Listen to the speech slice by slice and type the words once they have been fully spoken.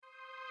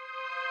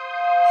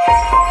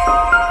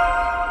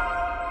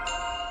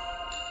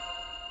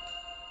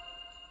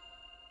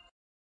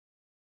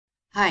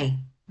Hi,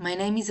 my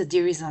name is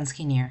Adiri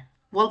Zansky-Nir.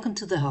 Welcome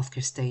to the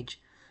Healthcare Stage,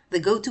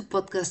 the go-to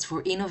podcast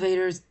for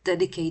innovators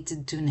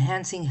dedicated to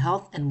enhancing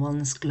health and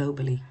wellness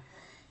globally.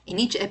 In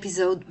each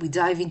episode, we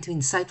dive into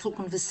insightful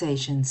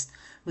conversations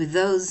with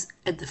those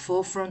at the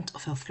forefront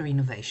of healthcare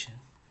innovation.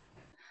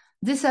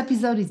 This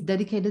episode is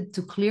dedicated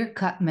to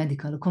ClearCut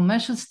Medical, a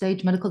commercial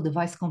stage medical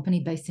device company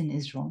based in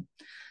Israel.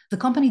 The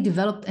company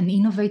developed an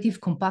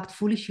innovative, compact,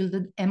 fully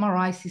shielded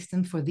MRI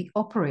system for the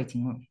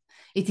operating room.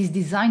 It is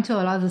designed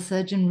to allow the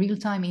surgeon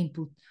real-time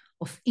input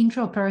of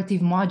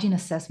intra-operative margin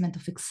assessment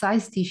of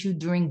excised tissue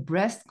during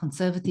breast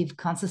conservative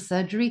cancer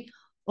surgery,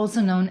 also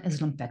known as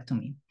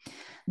lumpectomy.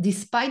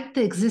 Despite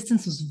the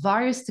existence of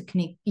various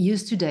techniques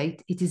used to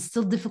date, it is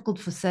still difficult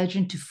for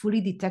surgeons to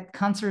fully detect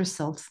cancerous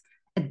cells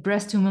at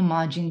breast tumor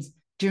margins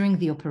during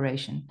the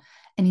operation.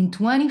 And in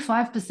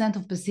 25%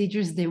 of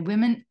procedures, the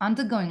women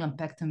undergoing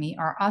lumpectomy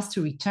are asked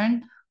to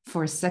return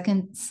for a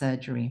second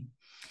surgery.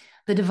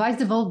 The device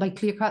developed by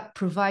ClearCut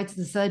provides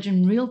the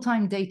surgeon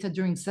real-time data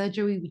during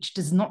surgery, which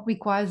does not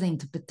require the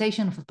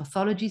interpretation of a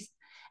pathologist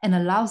and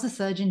allows the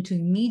surgeon to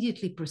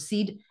immediately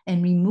proceed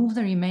and remove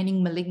the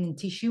remaining malignant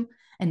tissue,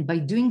 and by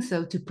doing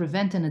so, to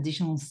prevent an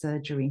additional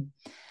surgery.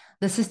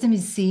 The system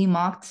is CE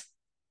marked,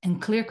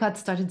 and ClearCut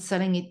started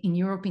selling it in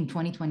Europe in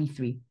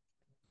 2023.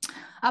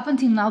 Up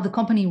until now, the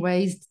company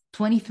raised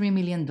 $23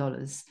 million.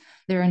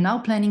 They are now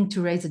planning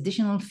to raise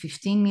additional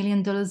 $15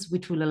 million,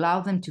 which will allow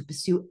them to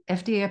pursue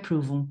FDA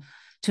approval,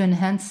 to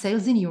enhance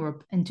sales in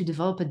Europe, and to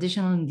develop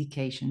additional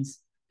indications.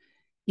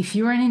 If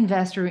you're an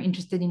investor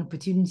interested in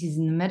opportunities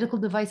in the medical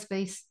device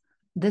space,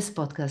 this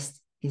podcast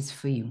is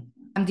for you.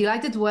 I'm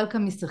delighted to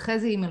welcome Mr.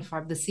 Chezi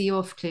Himmelfarb, the CEO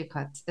of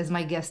ClearCut, as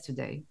my guest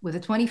today. With a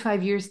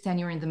 25 years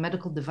tenure in the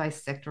medical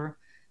device sector,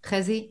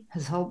 Chezi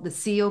has held the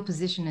CEO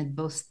position at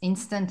both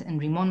Instant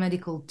and Rimon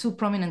Medical, two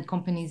prominent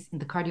companies in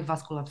the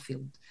cardiovascular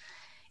field.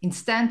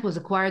 Instant was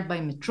acquired by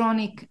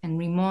Medtronic, and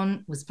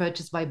Rimon was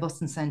purchased by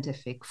Boston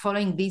Scientific.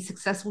 Following these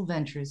successful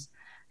ventures,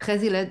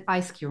 Chezi led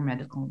I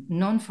ClearCut,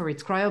 known for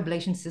its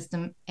cryoablation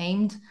system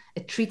aimed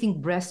at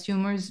treating breast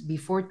tumors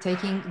before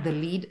taking the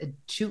lead at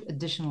two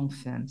additional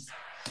firms.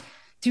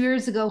 2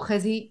 years ago,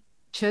 Chezi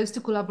chose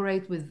to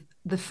collaborate with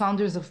the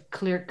founders of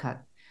ClearCut,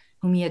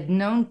 whom he had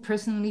known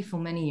personally for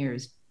many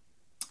years.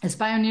 As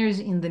pioneers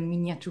in the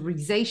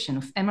miniaturization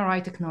of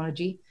MRI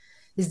technology,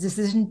 his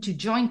decision to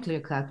join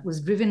ClearCut was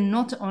driven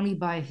not only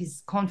by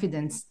his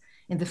confidence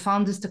in the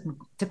founders'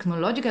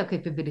 technological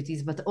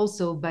capabilities, but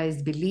also by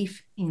his belief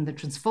in the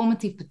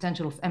transformative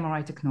potential of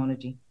MRI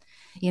technology.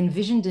 He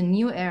envisioned a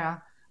new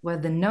era where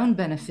the known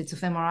benefits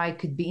of MRI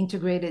could be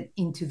integrated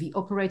into the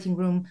operating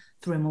room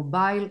through a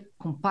mobile,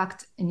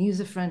 compact, and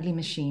user-friendly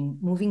machine,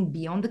 moving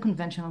beyond the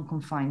conventional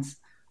confines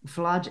of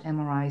large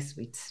MRI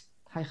suites.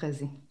 Hi,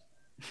 Chezi.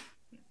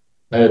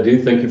 Hi,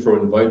 Adi. Thank you for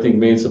inviting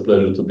me. It's a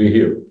pleasure to be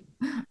here.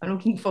 I'm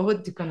looking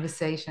forward to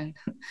conversation.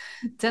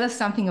 Tell us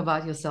something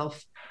about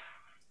yourself.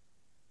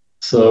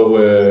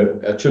 So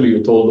actually,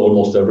 you told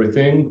almost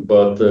everything,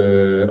 but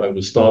I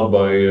will start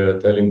by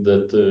telling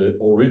that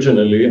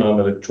originally I'm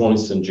an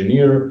electronics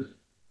engineer.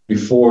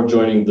 Before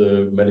joining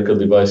the medical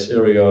device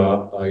area,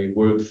 I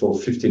worked for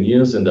 15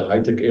 years in the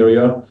high-tech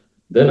area.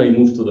 Then I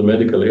moved to the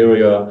medical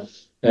area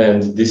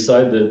and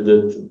decided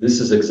that this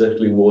is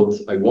exactly what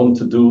I want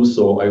to do.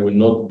 So I will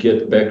not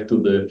get back to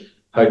the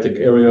high-tech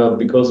area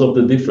because of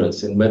the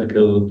difference. In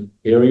medical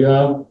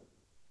area,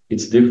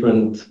 it's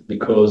different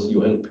because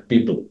you help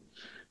people.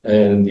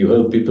 And you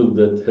help people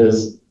that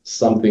has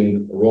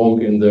something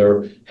wrong in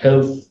their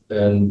health.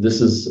 And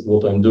this is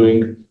what I'm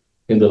doing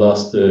in the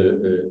last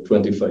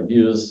 25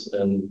 years.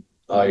 And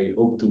I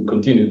hope to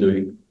continue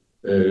doing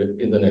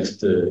in the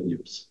next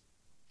years.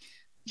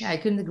 Yeah, I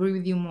couldn't agree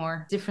with you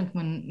more. Different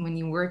when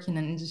you work in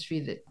an industry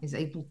that is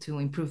able to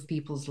improve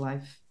people's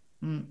life.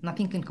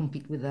 Nothing can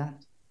compete with that.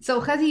 So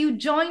Chezi, you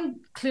joined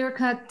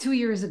ClearCut 2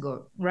 years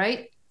ago,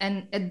 right?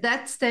 And at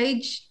that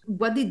stage,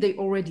 what did they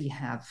already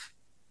have?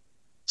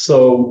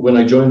 So when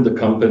I joined the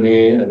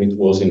company, and it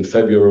was in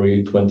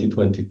February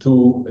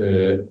 2022,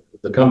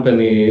 the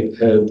company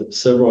had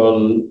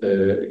several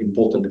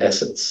important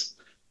assets.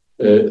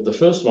 The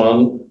first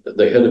one,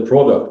 they had a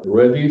product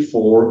ready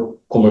for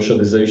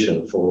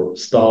commercialization, for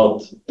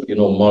start,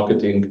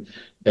 marketing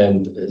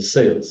and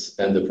sales.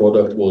 And the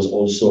product was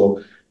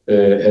also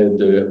had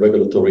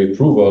regulatory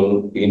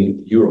approval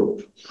in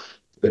Europe.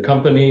 The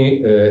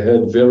company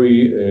had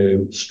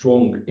very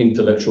strong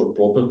intellectual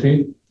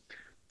property,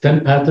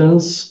 10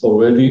 patents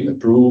already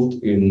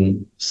approved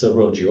in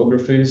several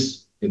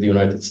geographies, in the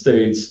United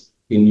States,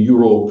 in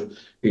Europe,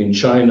 in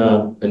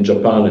China, and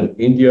Japan, and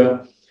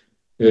India.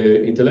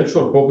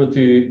 Intellectual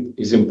property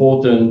is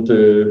important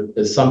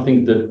as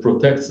something that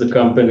protects the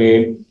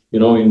company,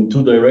 in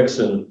two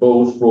directions,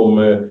 both from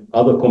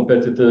other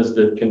competitors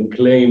that can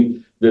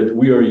claim that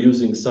we are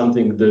using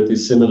something that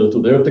is similar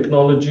to their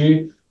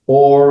technology,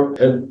 or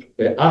help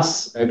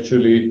us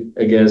actually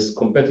against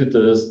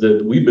competitors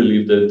that we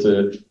believe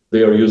that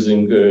they are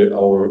using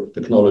our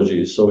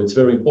technology. So it's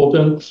very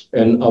important,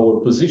 and our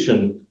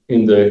position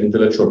in the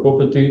intellectual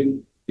property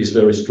is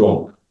very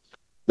strong.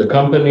 The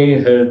company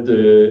had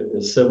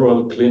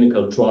several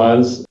clinical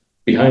trials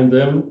behind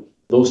them.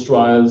 Those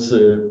trials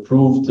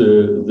proved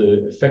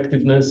the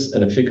effectiveness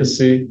and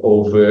efficacy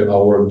of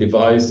our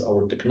device,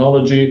 our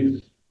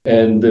technology.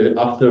 And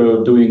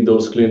after doing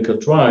those clinical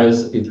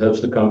trials, it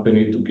helps the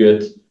company to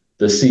get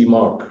the CE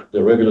mark,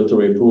 the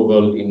regulatory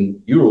approval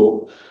in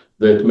Europe,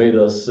 that made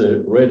us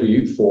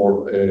ready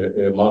for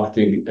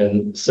marketing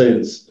and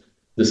sales.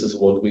 This is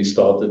what we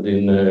started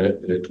in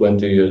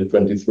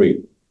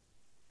 2023.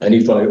 And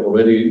if I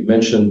already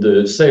mentioned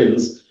the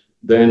sales,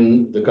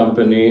 then the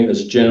company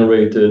has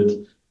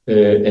generated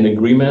an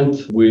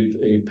agreement with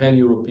a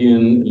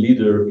pan-European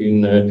leader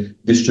in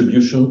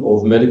distribution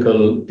of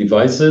medical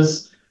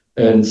devices,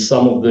 and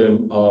some of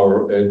them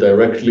are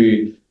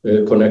directly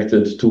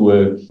connected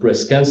to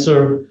breast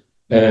cancer.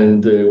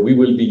 And we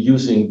will be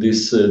using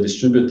this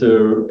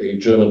distributor, a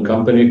German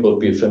company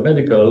called PFM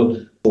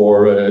Medical,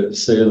 for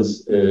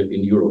sales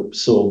in Europe.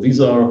 So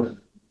these are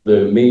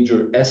the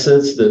major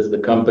assets that the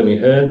company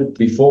had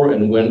before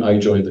and when I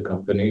joined the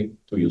company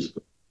to use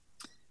them.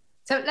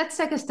 So let's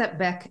take a step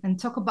back and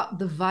talk about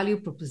the value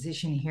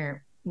proposition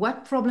here.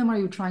 What problem are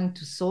you trying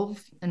to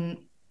solve, and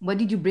what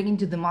did you bring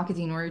into the market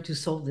in order to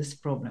solve this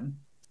problem?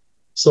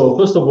 So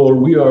first of all,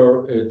 we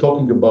are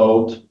talking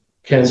about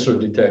cancer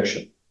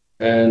detection.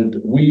 And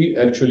we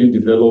actually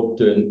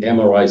developed an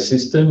MRI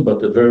system,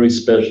 but a very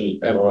special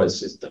MRI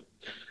system.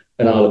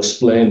 And I'll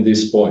explain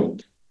this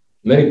point.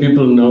 Many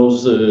people know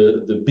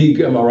the big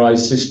MRI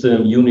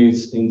system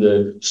units in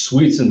the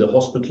suites in the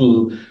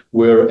hospital,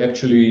 where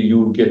actually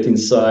you get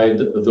inside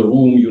the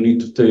room, you need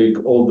to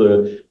take all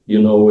the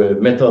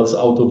metals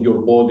out of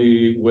your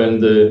body. When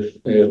the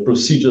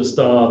procedure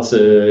starts,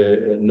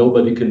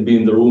 nobody can be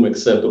in the room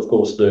except, of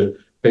course, the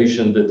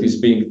patient that is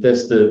being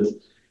tested.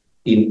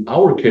 In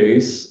our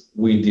case,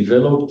 we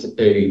developed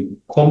a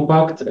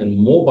compact and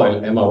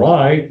mobile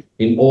MRI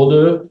in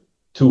order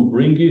to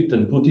bring it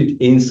and put it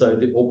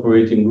inside the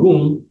operating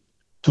room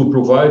to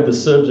provide the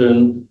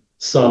surgeon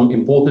some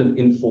important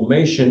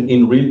information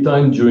in real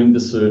time during the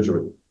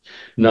surgery.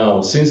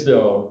 Now, since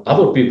there are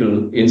other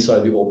people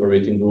inside the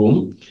operating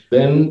room,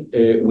 then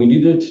we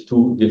needed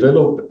to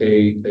develop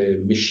a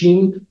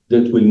machine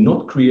that will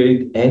not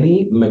create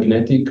any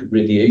magnetic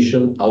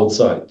radiation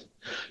outside.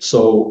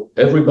 So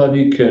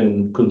everybody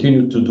can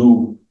continue to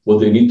do what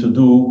they need to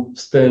do,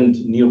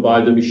 stand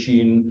nearby the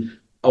machine.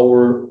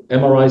 Our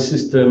MRI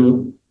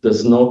system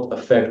does not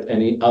affect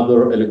any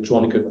other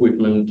electronic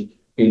equipment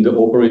in the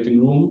operating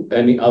room.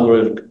 Any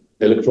other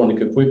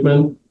electronic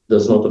equipment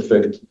does not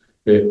affect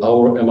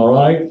our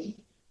MRI.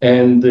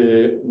 And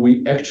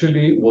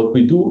what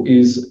we do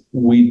is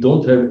we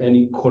don't have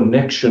any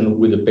connection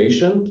with the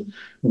patient.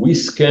 We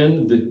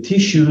scan the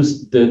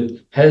tissues that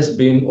has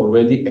been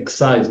already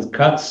excised,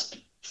 cuts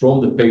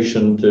from the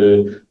patient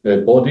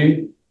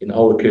body, in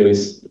our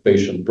case, the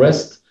patient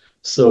breast.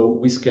 So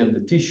we scan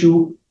the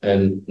tissue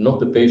and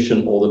not the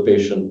patient or the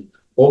patient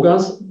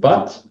organs,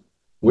 but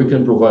we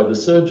can provide the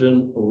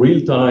surgeon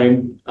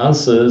real-time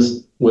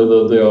answers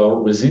whether there are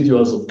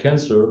residuals of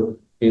cancer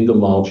in the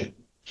margin.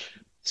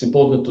 It's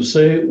important to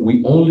say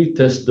we only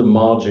test the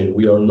margin.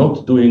 We are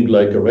not doing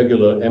like a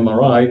regular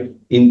MRI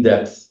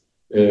in-depth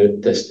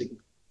testing.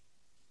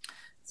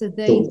 So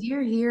the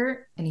idea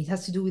here, and it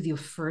has to do with your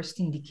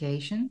first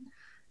indication,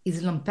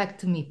 is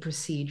lumpectomy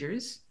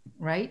procedures,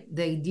 right?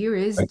 The idea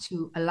is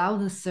to allow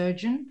the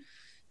surgeon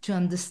to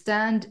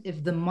understand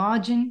if the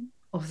margin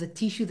of the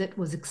tissue that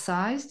was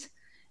excised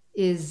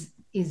is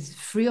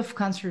free of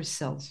cancerous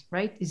cells,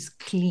 right? Is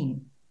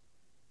clean.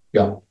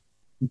 Yeah.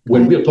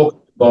 When we are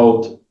talking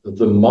about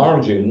the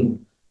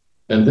margin,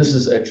 and this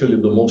is actually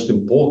the most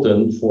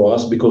important for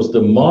us because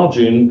the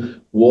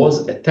margin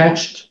was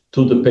attached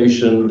to the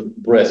patient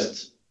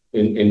breast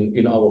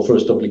in our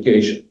first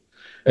application.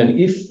 And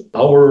if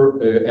our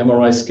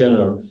MRI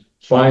scanner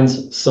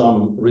finds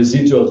some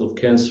residuals of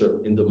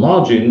cancer in the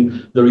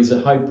margin, there is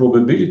a high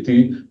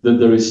probability that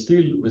there is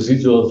still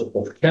residuals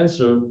of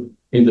cancer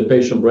in the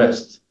patient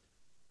breast.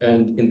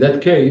 And in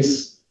that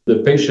case,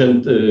 the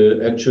patient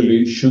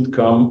actually should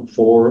come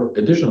for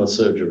additional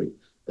surgery,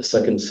 a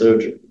second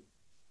surgery.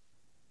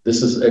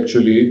 This is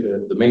actually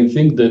the main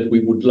thing that we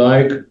would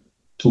like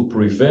to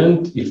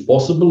prevent, if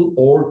possible,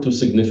 or to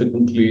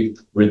significantly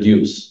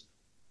reduce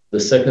the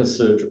second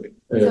surgery.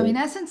 So in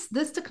essence,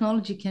 this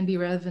technology can be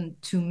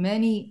relevant to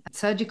many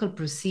surgical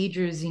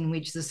procedures in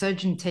which the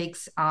surgeon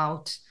takes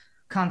out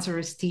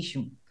cancerous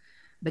tissue.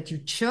 But you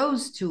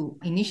chose to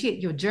initiate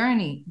your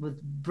journey with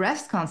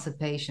breast cancer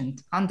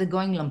patient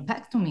undergoing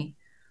lumpectomy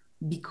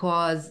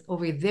because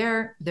over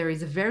there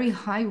is a very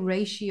high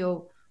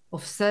ratio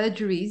of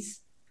surgeries.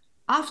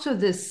 After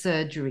this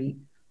surgery,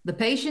 the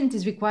patient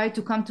is required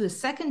to come to a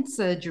second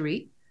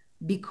surgery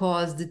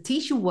because the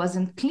tissue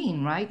wasn't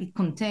clean, right? It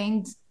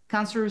contained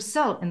cancerous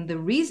cell. And the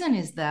reason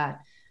is that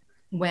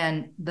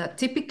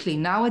typically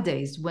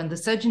nowadays, when the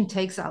surgeon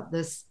takes out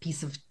this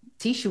piece of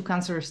tissue,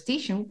 cancerous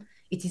tissue,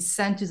 it is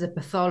sent to the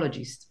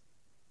pathologist.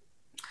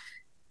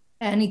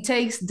 And it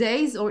takes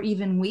days or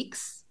even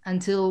weeks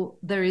until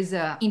there is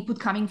an input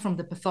coming from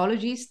the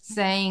pathologist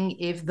saying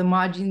if the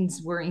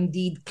margins were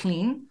indeed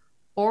clean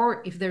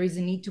or if there is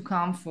a need to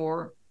come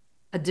for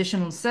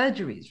additional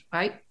surgeries,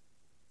 right?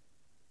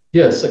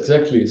 Yes,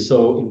 exactly.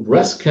 So in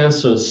breast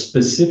cancer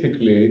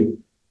specifically,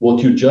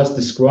 what you just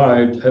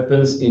described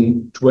happens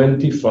in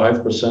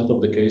 25%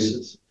 of the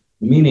cases,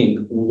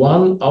 meaning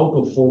 1 out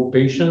of 4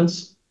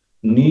 patients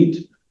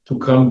need to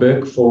come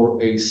back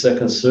for a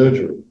second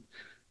surgery.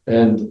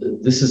 And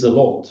this is a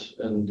lot.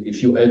 And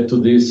if you add to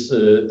this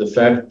the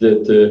fact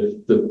that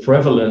the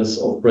prevalence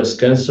of breast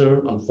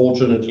cancer,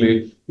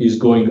 unfortunately, is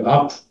going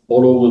up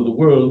all over the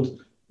world,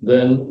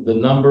 then the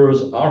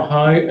numbers are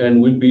high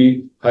and will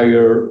be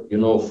higher,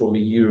 from a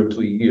year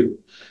to a year.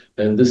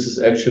 And this is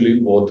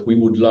actually what we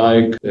would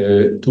like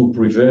to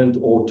prevent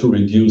or to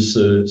reduce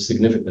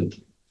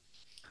significantly.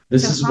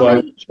 This is why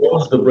we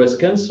chose the breast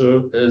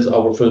cancer as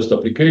our first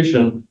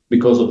application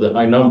because of the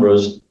high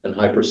numbers and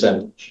high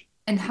percentage.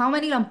 And how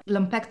many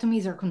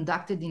lumpectomies are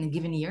conducted in a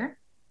given year?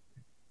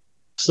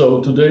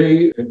 So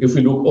today, if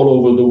we look all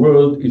over the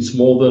world, it's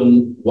more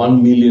than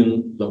 1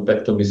 million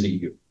lumpectomies a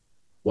year.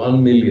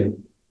 1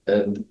 million.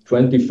 And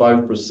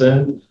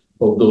 25%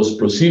 of those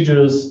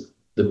procedures,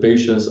 the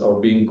patients are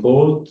being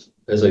called,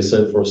 as I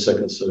said, for a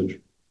second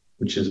surgery,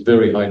 which is a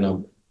very high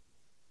number.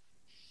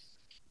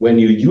 When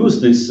you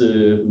use this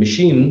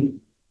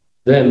machine,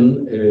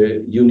 then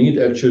you need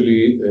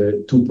actually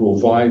to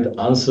provide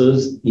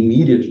answers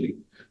immediately,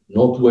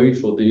 not wait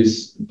for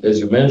this. As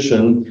you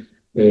mentioned,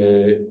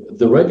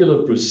 the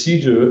regular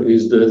procedure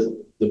is that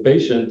the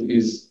patient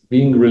is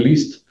being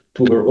released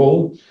to her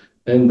home,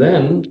 and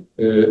then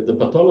the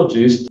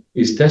pathologist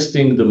is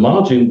testing the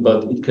margin,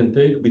 but it can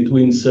take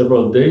between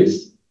several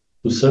days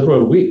to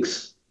several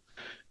weeks.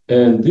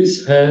 And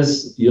this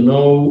has,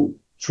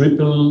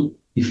 triple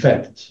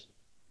effect.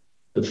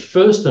 The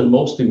first and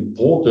most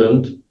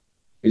important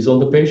is on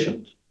the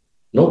patient.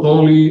 Not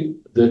only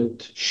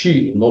that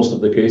she, in most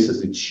of the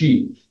cases,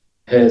 she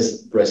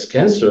has breast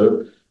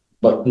cancer,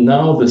 but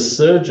now the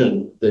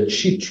surgeon that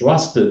she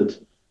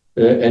trusted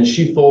and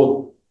she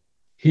thought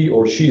he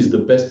or she is the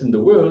best in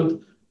the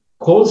world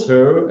calls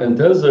her and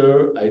tells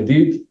her, I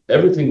did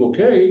everything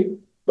okay,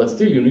 but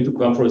still you need to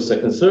come for a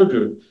second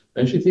surgery.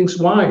 And she thinks,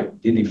 why?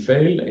 Did he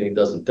fail? And he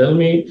doesn't tell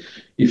me.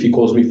 If he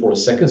calls me for a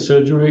second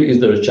surgery, is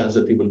there a chance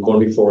that he will call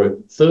me for a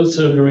third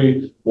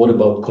surgery? What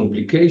about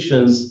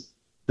complications?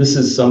 This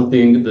is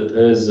something that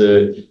has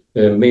a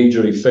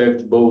major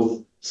effect,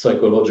 both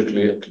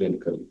psychologically and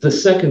clinically. The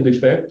second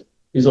effect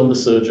is on the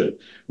surgeon.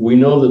 We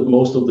know that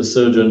most of the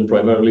surgeons,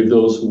 primarily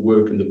those who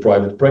work in the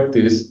private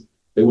practice,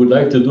 they would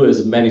like to do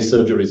as many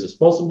surgeries as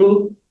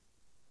possible,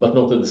 but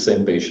not at the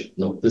same patient.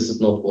 No, this is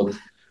not what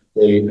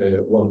they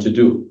want to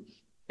do.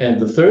 And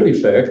the third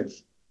effect,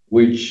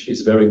 which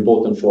is very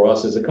important for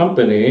us as a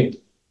company,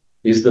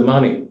 is the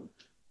money.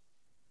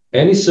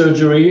 Any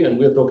surgery, and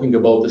we're talking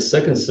about the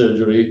second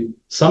surgery,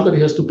 somebody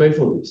has to pay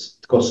for this.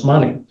 It costs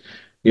money.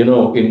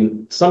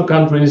 In some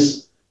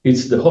countries,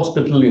 it's the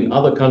hospital. In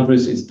other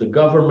countries, it's the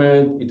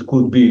government. It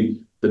could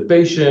be the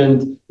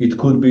patient. It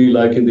could be,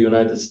 like in the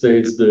United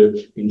States,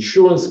 the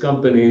insurance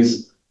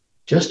companies.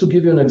 Just to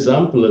give you an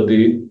example,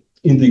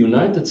 in the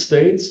United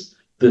States,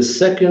 the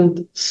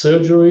second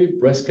surgery,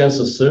 breast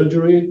cancer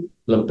surgery,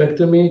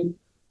 lumpectomy,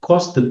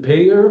 cost the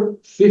payer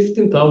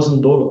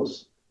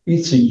 $15,000.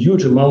 It's a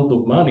huge amount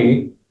of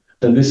money,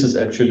 and this is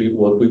actually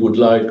what we would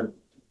like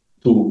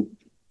to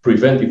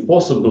prevent if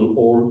possible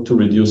or to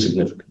reduce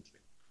significantly.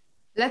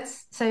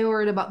 Let's say a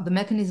word about the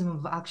mechanism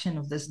of action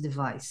of this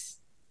device.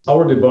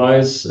 Our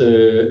device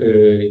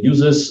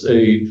uses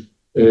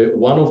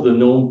one of the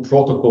known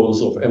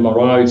protocols of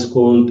MRI. It's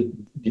called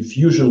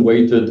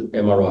diffusion-weighted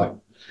MRI.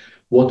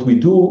 What we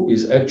do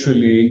is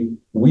actually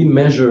we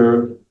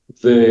measure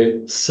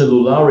the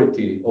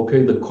cellularity,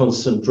 the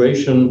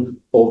concentration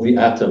of the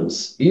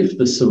atoms. If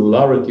the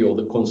cellularity or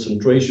the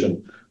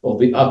concentration of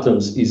the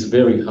atoms is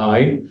very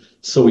high,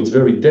 so it's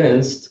very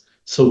dense,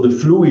 so the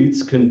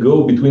fluids can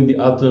go between the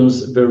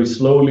atoms very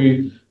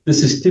slowly.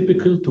 This is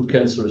typical to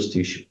cancerous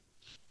tissue.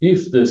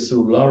 If the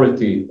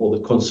cellularity or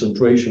the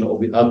concentration of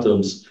the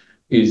atoms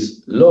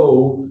is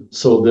low,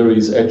 so there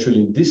is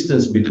actually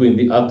distance between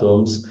the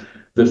atoms,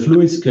 the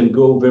fluids can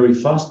go very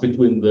fast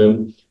between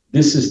them.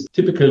 This is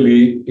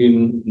typically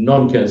in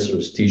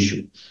non-cancerous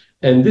tissue.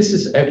 And this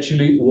is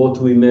actually what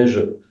we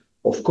measure.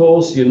 Of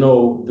course,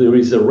 there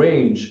is a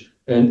range,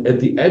 and at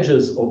the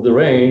edges of the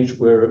range,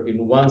 where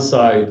in one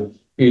side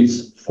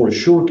it's for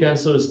sure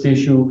cancerous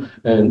tissue,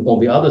 and on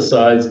the other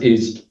side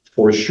is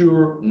for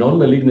sure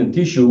non-malignant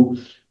tissue,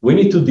 we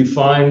need to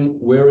define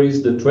where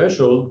is the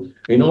threshold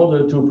in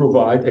order to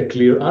provide a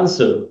clear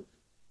answer.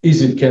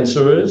 Is it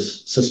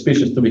cancerous,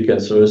 suspicious to be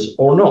cancerous,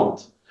 or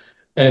not?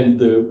 And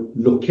the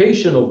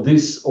location of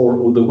this,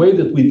 or the way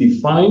that we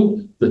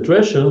define the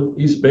threshold,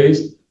 is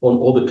based on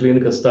all the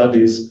clinical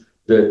studies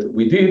that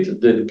we did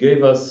that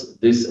gave us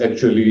this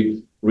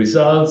actually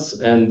results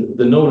and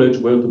the knowledge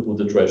where to put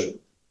the threshold.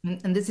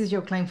 And this is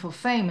your claim for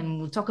fame, and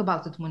we'll talk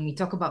about it when we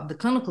talk about the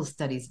clinical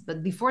studies.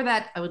 But before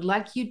that, I would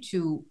like you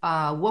to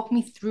walk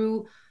me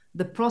through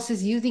the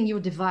process using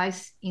your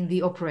device in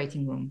the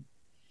operating room.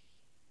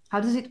 How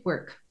does it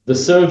work? The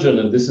surgeon,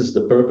 and this is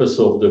the purpose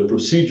of the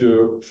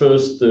procedure,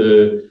 first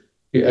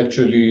he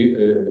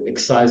actually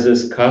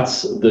excises,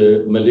 cuts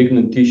the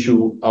malignant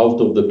tissue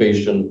out of the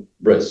patient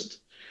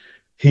breast.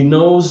 He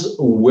knows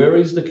where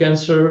is the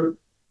cancer.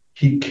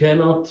 He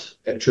cannot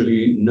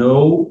actually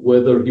know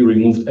whether he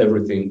removed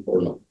everything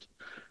or not.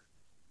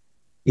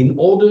 In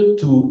order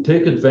to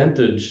take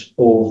advantage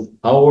of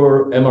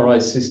our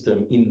MRI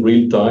system in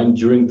real time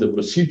during the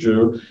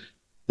procedure,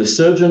 the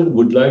surgeon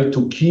would like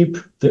to keep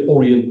the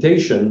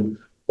orientation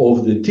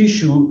of the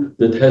tissue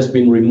that has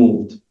been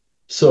removed.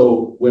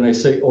 So when I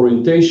say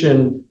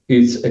orientation,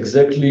 it's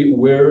exactly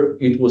where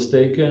it was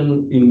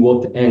taken, in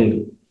what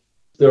angle.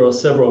 There are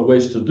several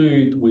ways to do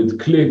it, with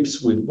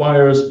clips, with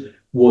wires.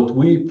 What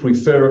we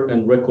prefer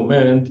and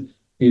recommend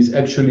is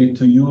actually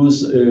to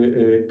use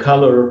a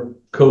color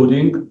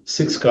coding,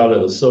 6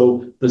 colors.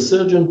 So the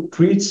surgeon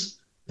treats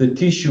the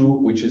tissue,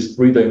 which is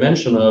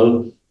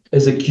three-dimensional,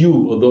 as a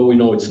cube, although we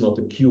know it's not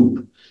a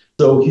cube.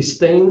 So he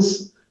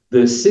stains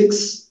the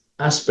 6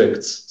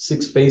 aspects,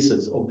 6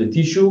 faces of the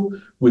tissue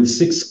with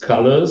 6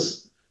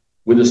 colors,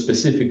 with a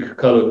specific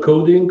color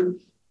coding,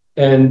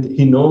 and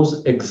he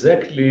knows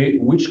exactly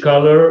which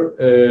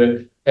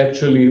color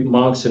actually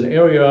marks an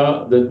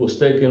area that was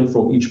taken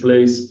from each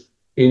place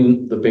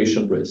in the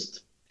patient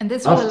breast. And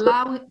this will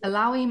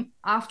allow him,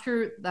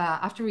 after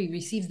he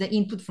receives the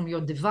input from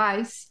your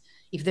device,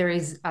 if there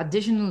is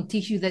additional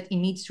tissue that he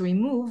needs to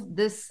remove,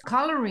 this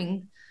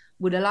coloring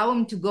would allow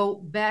him to go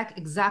back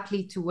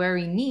exactly to where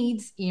he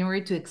needs in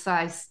order to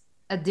excise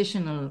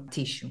additional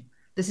tissue.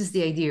 This is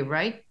the idea,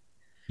 right?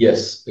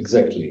 Yes,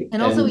 exactly.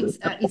 And also it's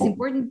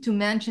important to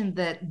mention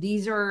that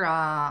these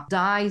are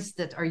dyes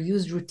that are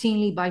used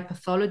routinely by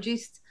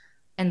pathologists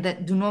and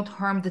that do not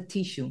harm the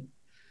tissue.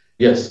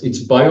 Yes, it's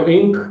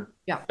bio-ink.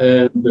 Yeah.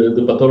 And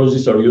the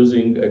pathologists are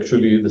using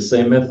actually the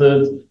same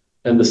method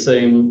and the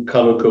same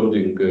color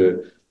coding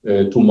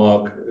to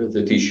mark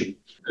the tissue.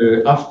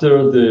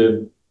 After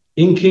the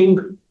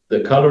inking,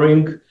 the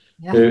coloring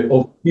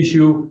of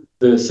tissue,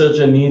 the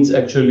surgeon needs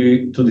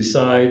actually to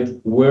decide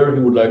where he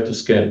would like to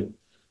scan.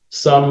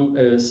 Some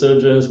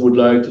surgeons would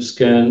like to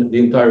scan the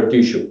entire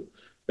tissue,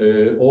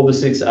 all the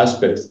 6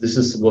 aspects. This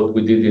is what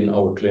we did in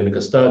our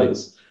clinical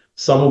studies.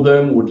 Some of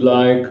them would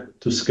like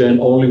to scan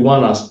only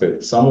one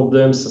aspect. Some of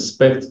them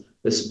suspect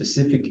a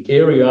specific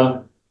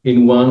area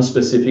in one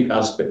specific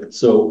aspect.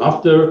 So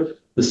after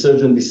the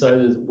surgeon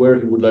decided where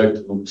he would like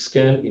to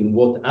scan, in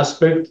what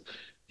aspect,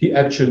 he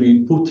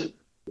actually put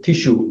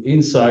tissue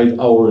inside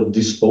our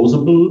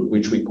disposable,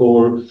 which we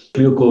call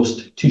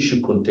ClearCoast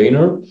tissue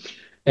container.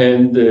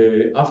 And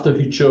after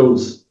he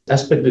chose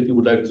aspect that he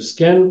would like to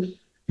scan,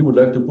 he would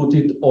like to put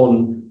it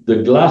on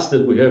the glass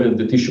that we have in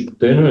the tissue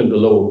container in the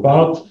lower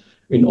part.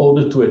 In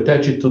order to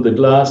attach it to the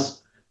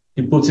glass,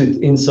 he puts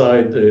it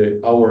inside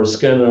our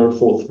scanner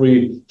for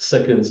 3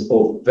 seconds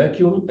of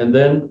vacuum and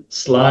then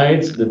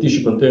slides the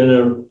tissue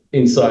container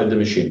inside the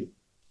machine.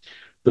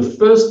 The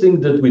first thing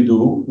that we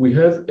do, we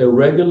have a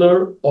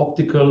regular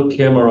optical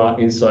camera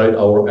inside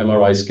our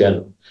MRI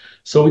scanner.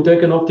 So we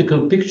take an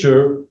optical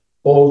picture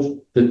of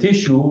the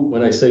tissue.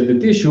 When I say the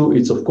tissue,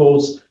 it's of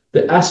course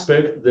the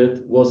aspect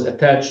that was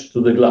attached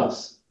to the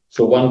glass.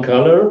 So one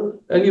color,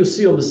 and you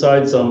see on the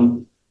side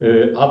some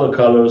other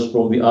colors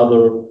from the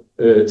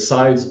other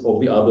sides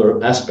of the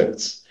other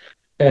aspects.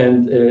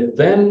 And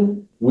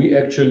then we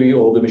actually,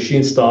 or the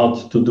machine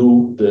starts to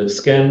do the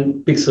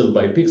scan pixel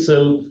by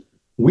pixel.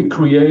 We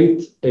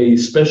create a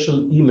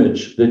special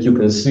image that you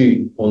can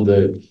see on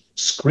the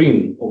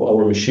screen of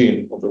our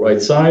machine on the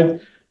right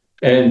side.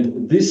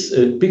 And this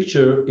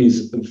picture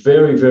is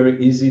very,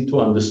 very easy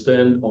to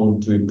understand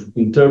and to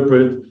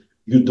interpret.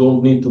 You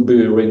don't need to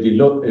be a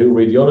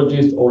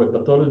radiologist or a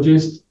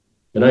pathologist.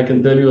 And I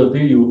can tell you,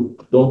 Adi, you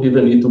don't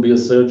even need to be a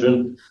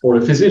surgeon or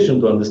a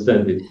physician to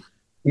understand it.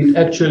 It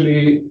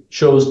actually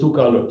shows 2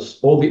 colors.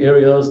 All the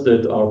areas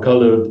that are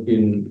colored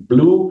in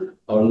blue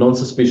are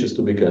non-suspicious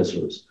to be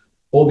cancerous.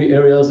 All the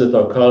areas that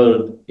are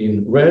colored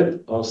in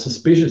red are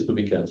suspicious to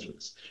be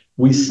cancerous.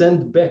 We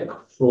send back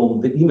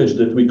from the image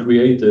that we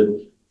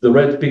created the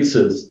red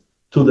pixels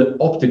to the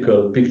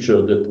optical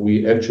picture that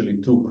we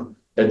actually took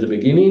at the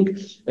beginning.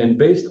 And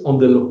based on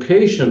the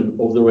location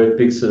of the red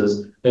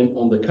pixels and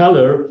on the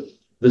color,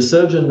 the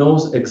surgeon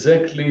knows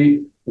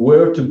exactly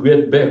where to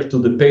get back to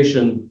the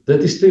patient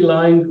that is still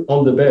lying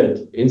on the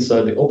bed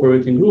inside the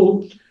operating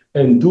room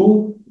and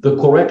do the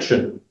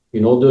correction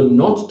in order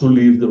not to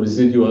leave the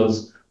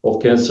residuals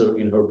of cancer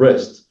in her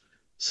breast.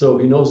 So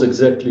he knows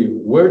exactly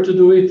where to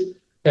do it,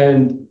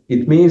 and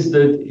it means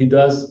that he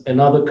does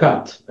another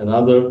cut,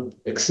 another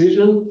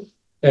excision,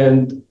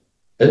 and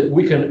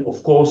we can,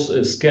 of course,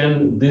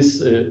 scan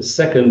this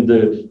second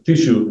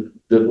tissue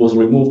that was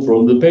removed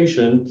from the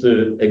patient,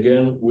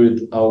 again,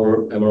 with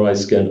our MRI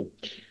scanner.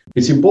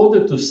 It's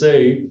important to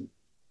say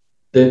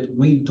that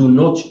we do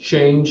not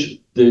change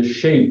the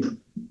shape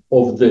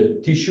of the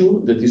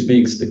tissue that is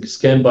being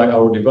scanned by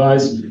our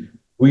device.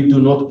 We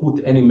do not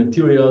put any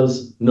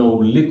materials, no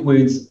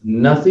liquids,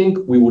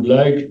 nothing. We would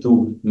like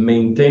to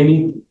maintain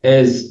it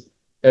as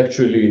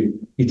actually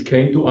it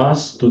came to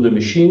us, to the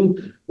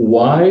machine.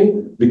 Why?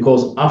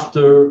 Because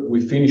after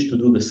we finish to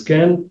do the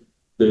scan,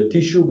 the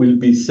tissue will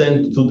be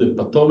sent to the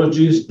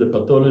pathologist. The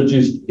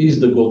pathologist is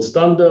the gold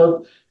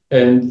standard,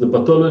 and the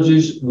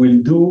pathologist will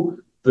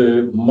do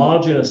the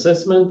margin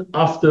assessment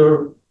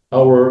after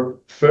our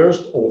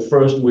first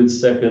with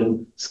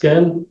second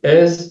scan,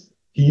 as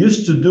he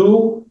used to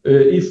do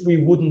if we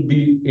wouldn't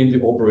be in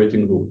the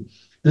operating room.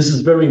 This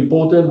is very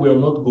important. We are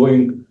not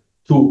going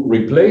to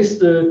replace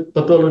the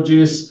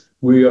pathologist.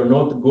 We are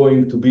not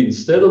going to be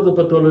instead of the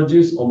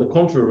pathologist. On the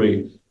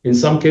contrary, in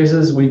some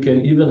cases, we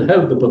can even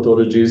help the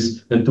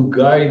pathologist and to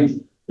guide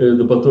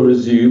the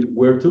pathology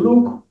where to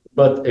look.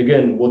 But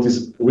again, what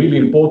is really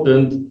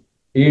important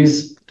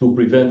is to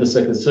prevent a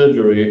second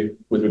surgery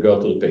with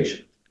regard to the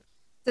patient.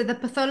 So the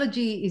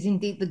pathology is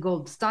indeed the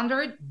gold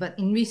standard, but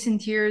in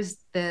recent years,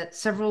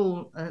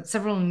 several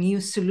new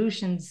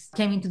solutions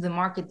came into the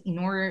market in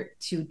order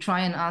to try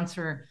and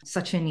answer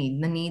such a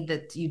need, the need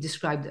that you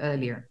described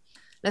earlier.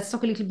 Let's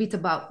talk a little bit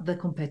about the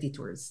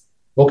competitors.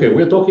 Okay,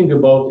 we're talking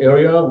about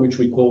area which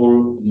we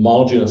call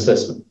margin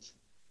assessment.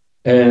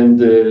 And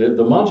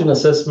the margin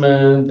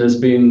assessment has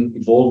been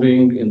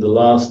evolving in the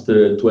last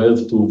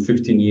 12 to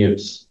 15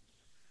 years.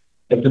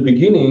 At the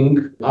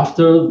beginning,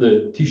 after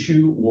the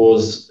tissue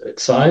was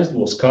excised,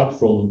 was cut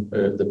from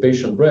the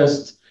patient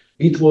breast,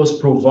 it was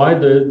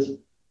provided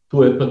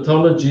to a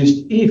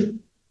pathologist if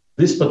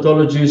this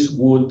pathologist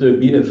would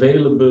be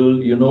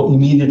available,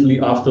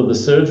 immediately after the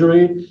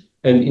surgery.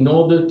 And in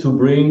order to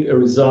bring a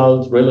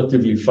result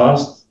relatively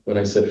fast, when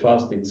I say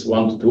fast, it's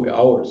 1 to 2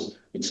 hours,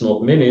 it's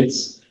not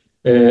minutes.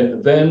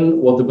 Then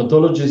what the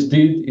pathologist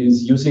did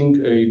is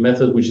using a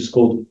method which is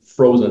called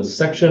frozen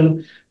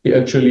section. He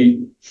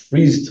actually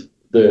freezed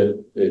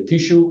the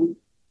tissue.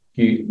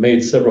 He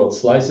made several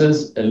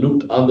slices and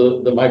looked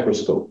under the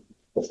microscope.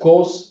 Of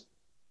course,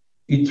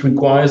 it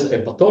requires a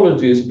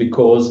pathologist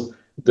because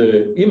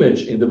the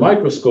image in the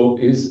microscope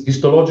is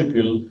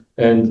histological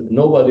and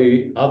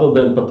nobody other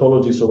than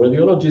pathologists or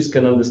radiologists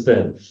can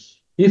understand.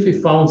 If he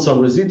found some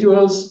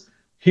residuals,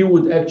 he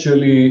would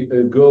actually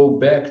go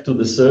back to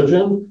the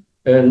surgeon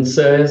and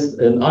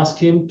ask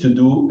him to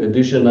do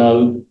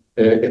additional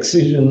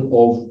excision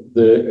of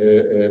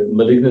the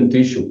malignant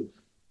tissue.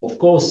 Of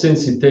course,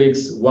 since it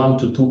takes 1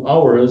 to 2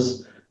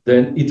 hours,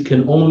 then it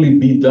can only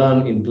be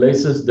done in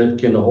places that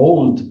can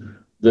hold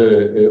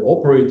the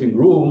operating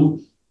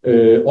room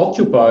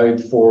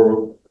occupied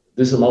for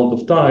this amount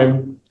of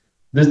time.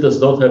 This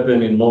does not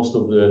happen in most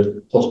of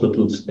the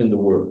hospitals in the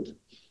world.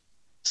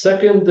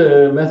 Second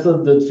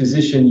method that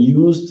physicians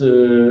used,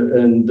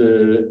 and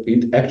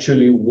it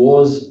actually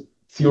was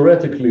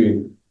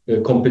theoretically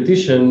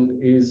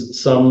competition,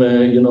 is some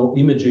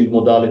imaging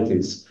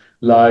modalities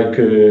like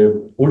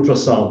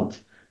ultrasound,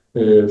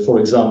 for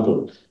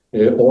example,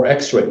 or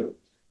X-ray.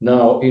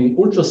 Now, in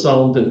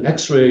ultrasound and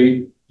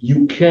X-ray,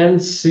 you can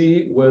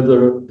see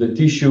whether the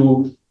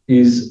tissue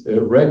is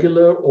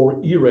regular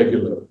or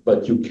irregular,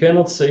 but you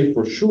cannot say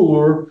for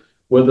sure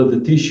whether the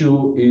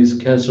tissue is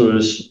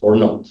cancerous or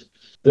not.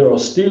 There are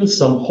still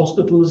some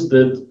hospitals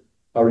that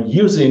are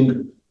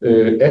using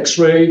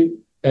X-ray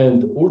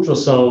and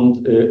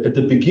ultrasound at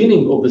the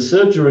beginning of the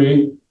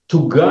surgery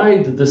to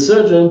guide the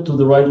surgeon to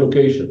the right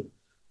location.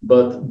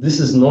 But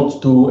this is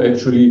not to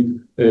actually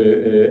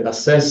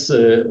assess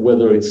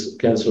whether it's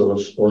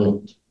cancerous or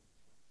not.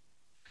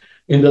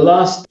 In the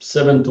last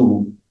 7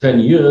 to 10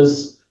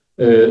 years,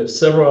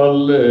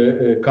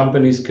 several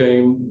companies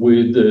came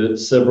with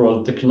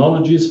several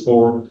technologies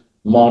for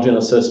margin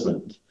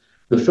assessment.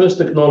 The first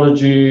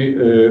technology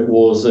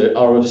was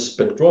RF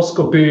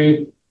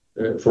spectroscopy.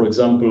 For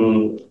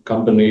example, a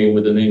company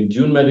with the name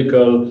Dune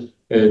Medical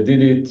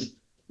did it.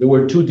 There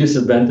were 2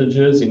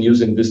 disadvantages in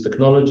using this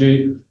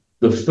technology.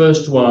 The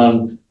first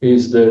one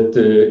is that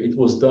it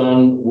was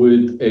done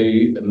with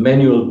a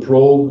manual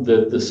probe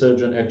that the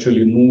surgeon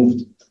actually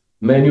moved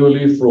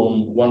manually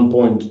from one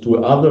point to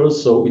another,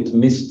 so it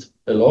missed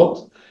a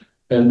lot.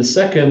 And the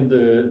second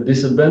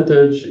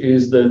disadvantage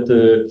is that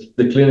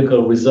the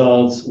clinical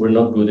results were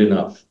not good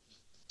enough.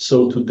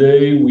 So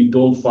today we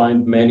don't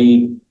find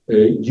many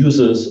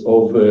users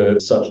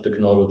of such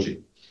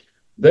technology.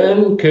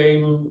 Then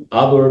came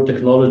other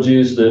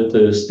technologies that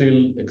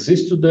still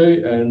exist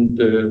today, and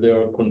they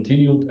are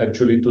continued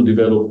actually to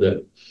develop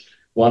them.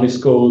 One is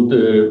called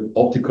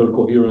optical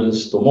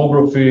coherence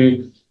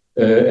tomography.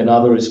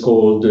 Another is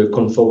called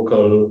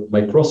confocal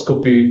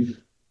microscopy.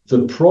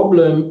 The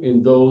problem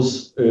in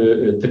those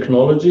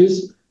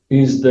technologies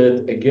is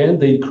that, again,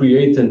 they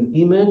create an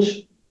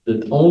image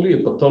that only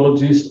a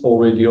pathologist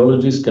or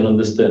radiologist can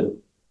understand,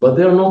 but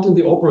they are not in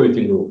the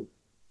operating room.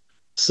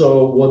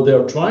 So what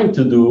they're trying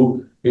to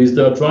do is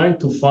they're trying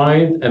to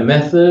find a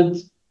method,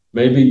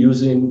 maybe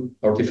using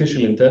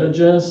artificial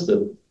intelligence, that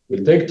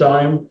will take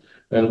time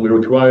and will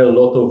require a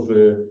lot of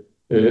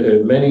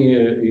many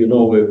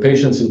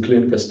patients in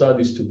clinical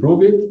studies to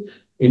prove it,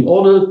 in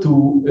order to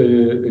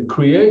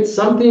create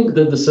something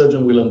that the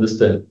surgeon will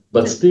understand,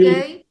 but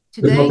today,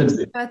 does not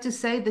exist. It's fair to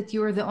say that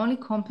you are the only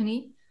company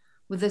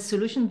with a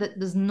solution that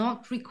does not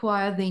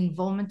require the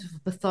involvement of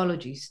a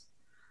pathologist.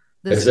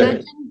 The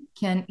surgeon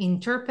can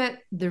interpret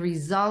the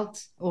result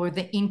or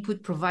the input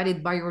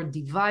provided by your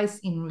device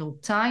in real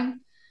time,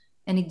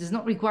 and it does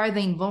not require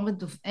the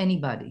involvement of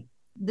anybody.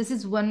 This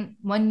is one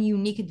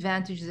unique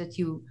advantage that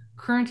you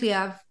currently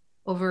have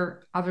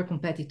over other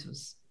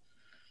competitors.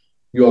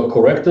 You are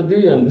correct,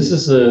 Adi, and this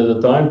is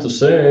the time to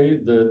say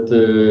that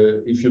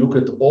if you look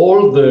at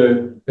all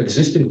the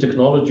existing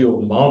technology of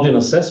margin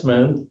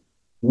assessment,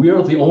 we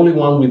are the only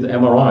one with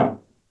MRI.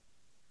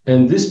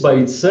 And this by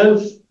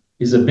itself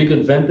is a big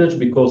advantage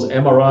because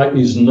MRI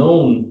is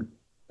known,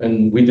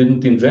 and we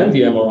didn't invent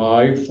the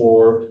MRI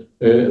for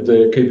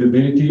the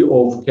capability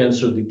of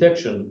cancer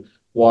detection,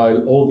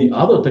 while all the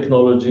other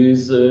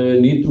technologies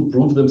need to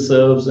prove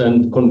themselves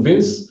and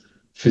convince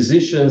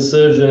physicians,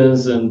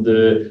 surgeons, and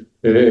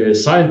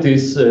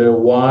scientists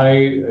why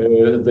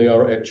they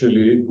are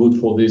actually good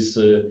for this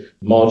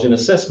margin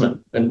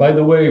assessment. And by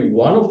the way,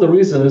 one of the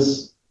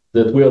reasons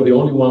that we are the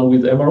only one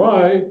with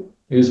MRI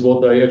is what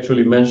I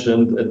actually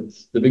mentioned at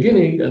the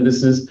beginning, and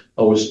this is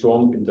our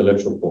strong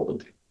intellectual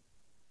property.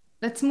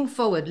 Let's move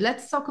forward.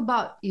 Let's talk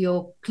about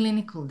your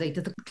clinical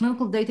data, the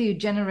clinical data you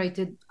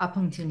generated up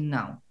until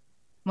now,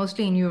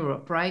 mostly in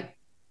Europe, right?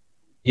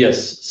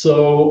 Yes.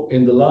 So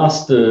in the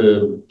last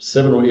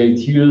 7 or 8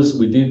 years,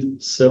 we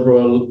did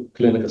several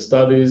clinical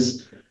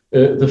studies.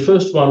 The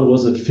first one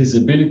was a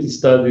feasibility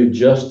study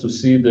just to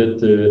see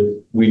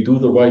that we do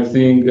the right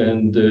thing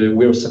and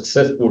we are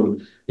successful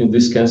in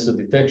this cancer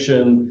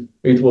detection.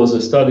 It was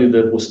a study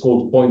that was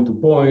called point to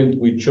point.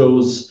 We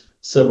chose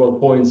several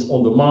points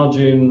on the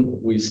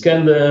margin. We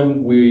scanned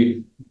them.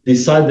 We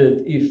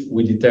decided if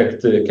we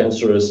detect a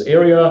cancerous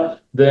area.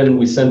 Then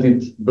we sent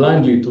it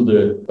blindly to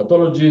the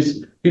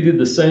pathologist. He did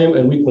the same,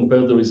 and we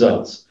compared the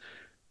results.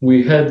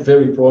 We had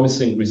very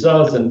promising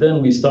results, and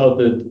then we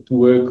started to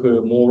work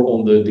more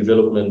on the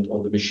development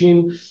of the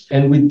machine.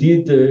 And we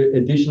did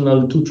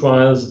additional 2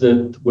 trials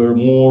that were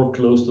more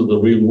close to the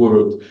real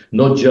world,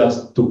 not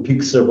just to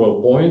pick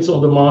several points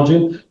on the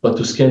margin, but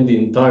to scan the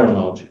entire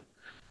margin.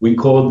 We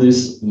call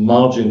this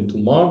margin to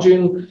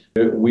margin.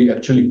 We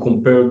actually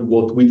compared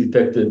what we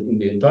detected in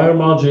the entire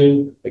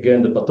margin.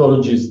 Again, the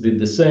pathologists did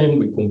the same.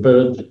 We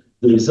compared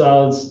the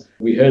results.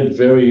 We had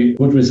very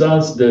good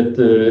results that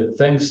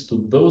thanks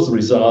to those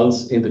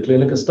results in the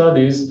clinical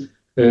studies,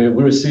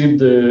 we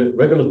received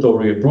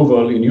regulatory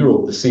approval in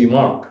Europe, the CE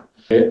mark.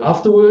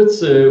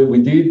 Afterwards,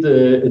 we did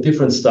a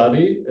different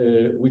study,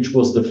 which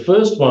was the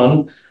first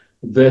one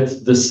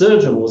that the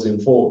surgeon was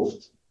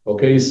involved.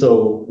 Okay,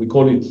 so we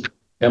call it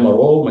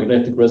MRO,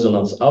 magnetic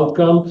resonance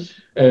outcome,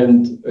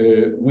 and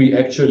we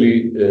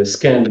actually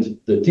scanned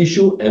the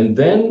tissue, and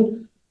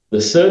then the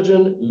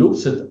surgeon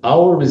looks at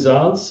our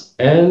results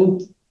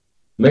and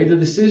made a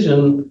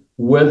decision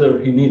whether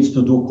he needs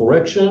to do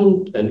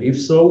correction, and if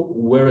so,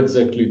 where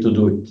exactly to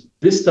do it.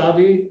 This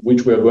study,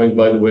 which we are going,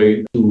 by the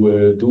way,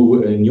 to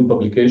do a new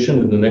publication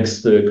in the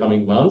next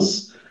coming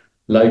months,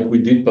 like we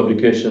did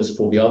publications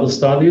for the other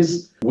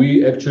studies,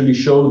 we actually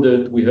showed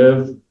that we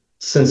have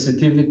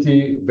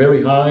sensitivity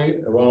very high,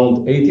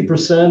 around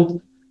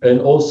 80%, and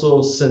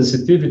also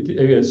sensitivity,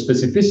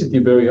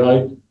 specificity very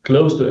high,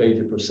 close to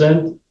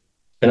 80%.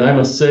 And I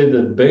must say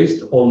that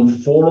based on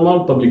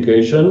formal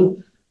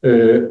publication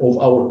of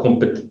our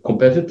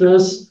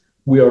competitors,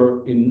 we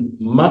are in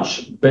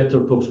much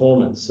better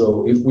performance.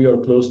 So if we are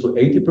close to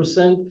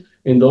 80%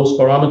 in those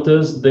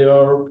parameters, they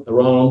are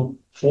around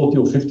 40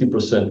 or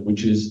 50%,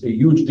 which is a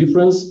huge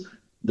difference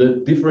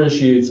that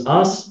differentiates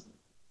us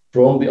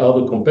from the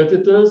other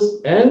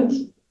competitors.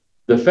 And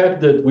the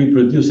fact that we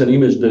produce an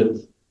image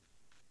that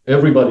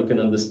everybody can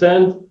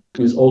understand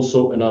is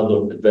also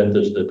another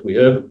advantage that we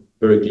have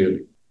very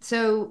clearly.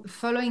 So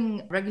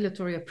following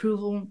regulatory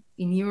approval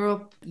in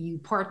Europe, you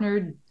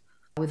partnered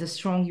with a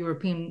strong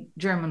European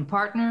German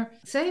partner.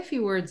 Say a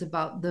few words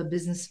about the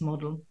business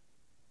model.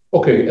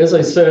 Okay, as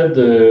I said,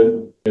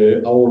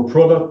 our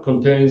product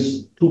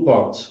contains 2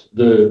 parts,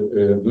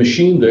 the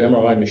machine, the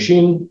MRI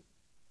machine,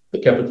 the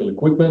capital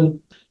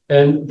equipment,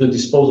 and the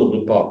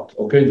disposable part,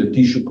 okay, the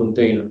tissue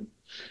container.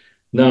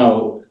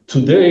 Now,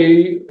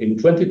 today, in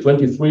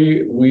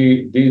 2023,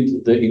 we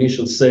did the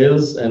initial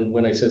sales, and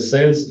when I say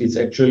sales, it's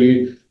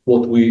actually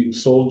what we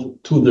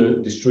sold to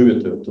the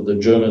distributor, to the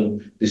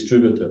German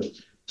distributor.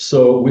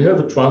 So we have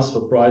a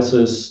transfer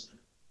prices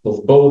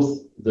of both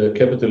the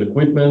capital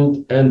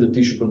equipment and the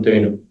tissue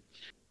container.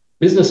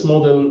 Business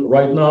model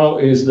right now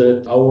is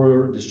that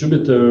our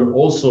distributor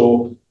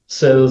also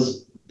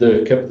sells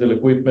the capital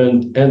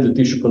equipment and the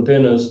tissue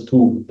containers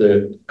to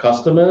the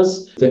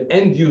customers. The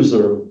end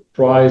user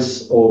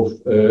price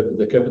of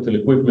the capital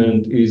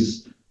equipment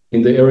is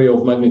in the area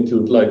of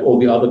magnitude, like all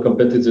the other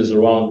competitors,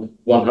 around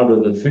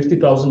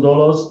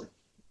 $150,000.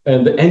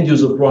 And the end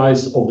user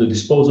price of the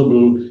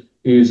disposable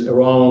is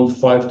around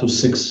 $500 to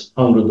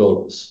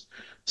 $600.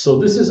 So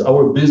this is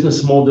our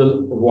business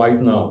model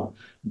right now.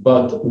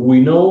 But we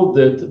know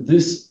that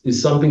this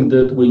is something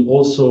that will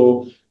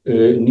also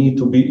need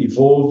to be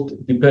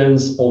evolved,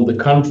 depends on the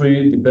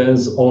country,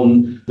 depends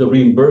on the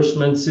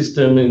reimbursement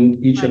system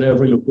in each and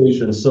every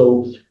location.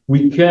 So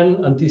we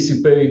can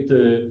anticipate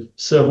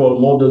several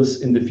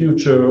models in the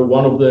future.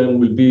 One of them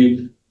will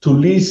be to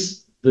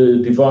lease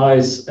the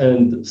device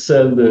and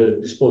sell the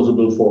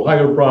disposable for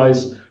higher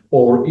price.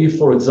 Or if,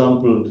 for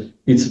example,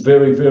 it's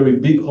very, very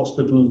big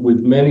hospitals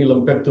with many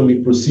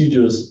lumpectomy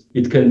procedures,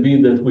 it can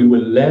be that we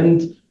will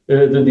lend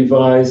the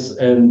device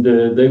and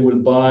they will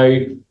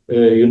buy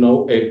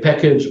a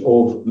package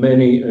of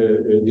many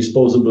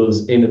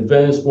disposables in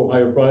advance for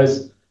higher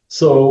price.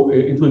 So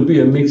it will be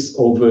a mix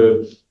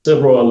of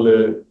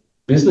several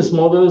business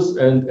models.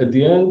 And at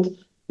the end,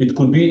 it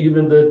could be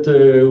even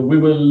that we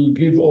will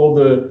give all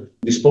the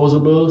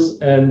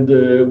disposables and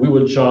we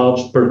will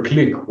charge per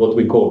click, what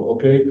we call,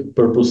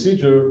 per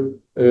procedure.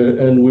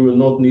 And we will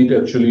not need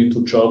actually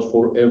to charge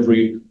for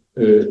every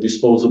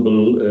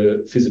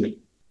disposable physically.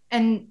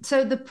 And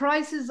so the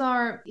prices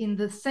are in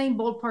the same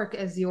ballpark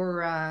as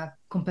your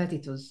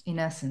competitors, in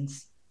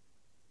essence.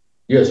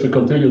 Yes, we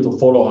continue to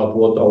follow up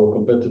what our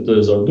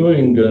competitors are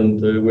doing,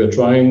 and we're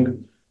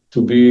trying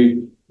to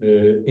be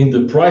in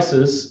the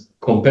prices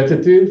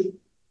competitive.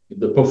 In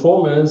the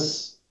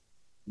performance,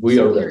 we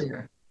are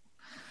there.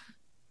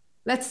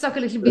 Let's talk a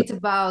little bit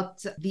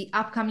about the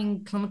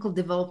upcoming clinical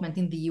development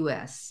in the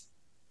US.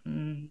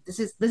 This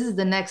is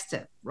the next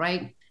step,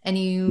 right? And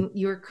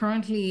you're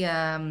currently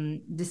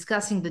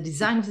discussing the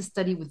design of the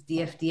study with the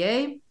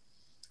FDA.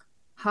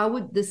 How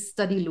would this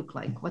study look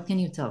like? What can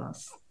you tell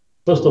us?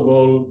 First of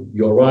all,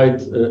 you're right.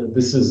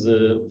 This is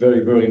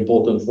very, very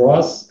important for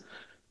us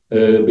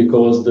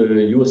because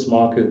the US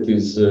market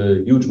is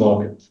a huge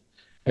market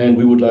and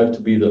we would like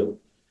to be there.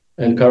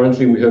 And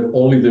currently we have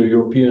only the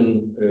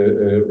European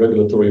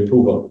regulatory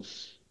approval.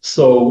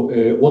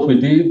 So what we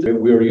did,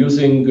 we are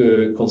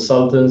using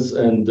consultants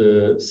and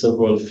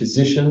several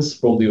physicians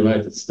from the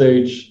United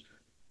States.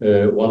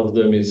 One of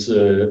them is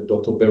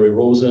Dr. Barry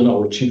Rosen,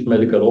 our chief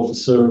medical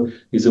officer.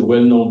 He's a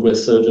well-known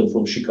breast surgeon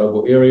from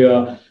Chicago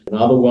area.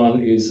 Another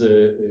one is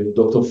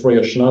Dr.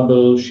 Freya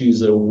Schnabel.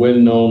 She's a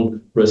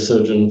well-known breast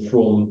surgeon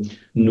from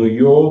New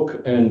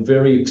York and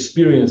very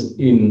experienced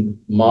in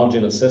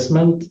margin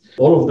assessment.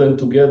 All of them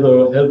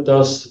together helped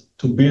us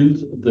to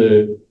build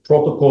the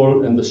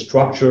protocol and the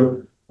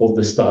structure of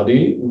the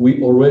study.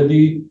 We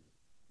already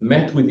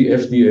met with the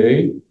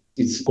FDA.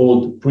 It's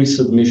called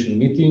pre-submission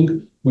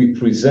meeting. We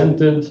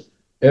presented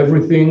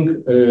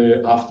everything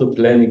after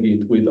planning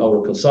it with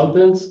our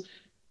consultants.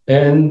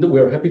 And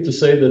we're happy to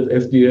say that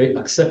FDA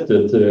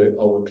accepted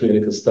our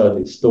clinical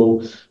studies.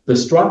 So the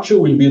structure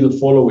will be the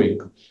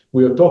following.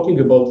 We are talking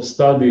about a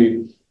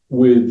study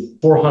with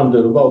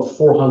about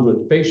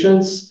 400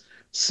 patients.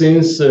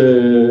 Since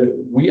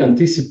we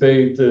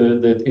anticipate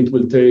that it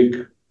will take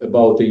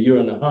about a year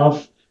and a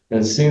half,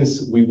 and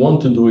since we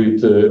want to do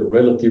it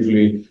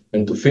relatively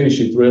and to finish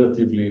it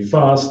relatively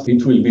fast,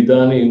 it will be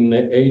done in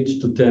 8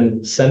 to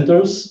 10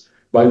 centers.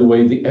 By the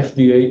way, the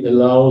FDA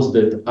allows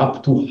that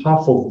up to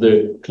half of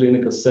the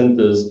clinical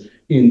centers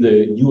in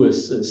the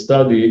US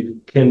study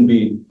can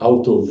be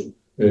out of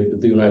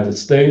the United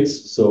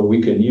States. So we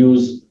can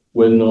use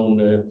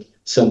well-known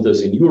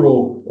centers in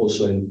Europe,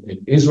 also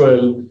in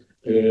Israel.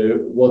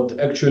 What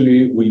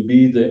actually will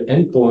be the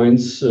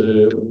endpoints,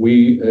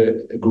 we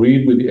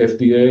agreed with the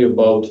FDA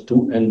about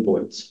 2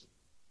 endpoints.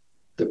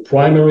 The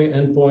primary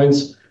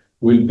endpoints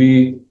will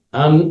be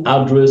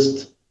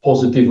unaddressed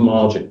positive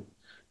margin,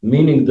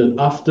 meaning that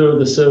after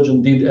the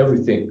surgeon did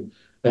everything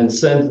and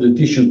sent the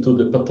tissue to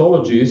the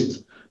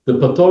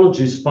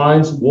pathologist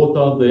finds what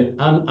are the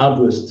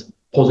unaddressed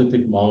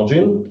positive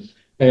margin,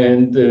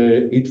 and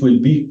it will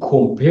be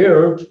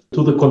compared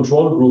to the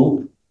control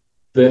group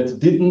that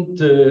didn't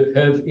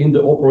have in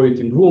the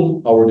operating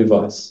room our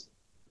device.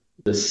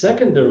 The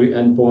secondary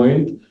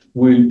endpoint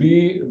will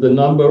be the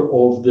number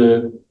of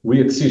the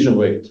re-excision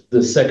rate,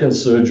 the second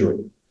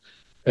surgery.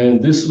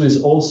 And this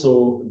will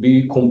also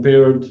be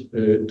compared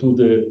to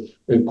the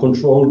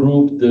control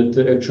group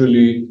that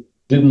actually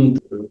didn't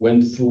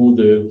went through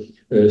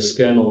the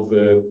scan of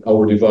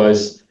our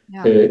device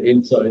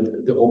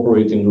inside the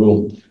operating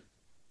room.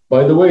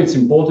 By the way, it's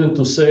important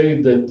to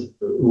say that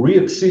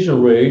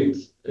re-excision rate,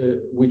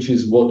 which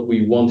is what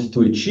we want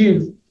to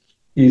achieve,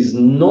 is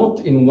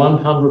not in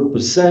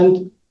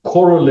 100%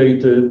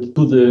 correlated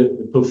to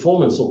the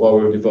performance of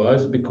our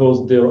device,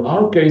 because there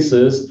are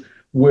cases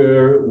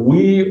where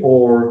we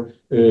or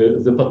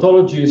the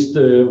pathologist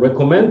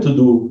recommend to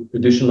do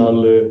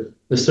additional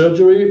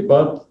surgery,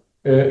 but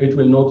it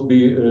will not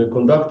be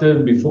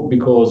conducted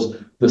because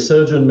the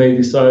surgeon may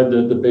decide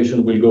that the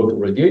patient will go to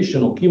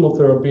radiation or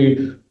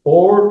chemotherapy,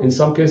 or in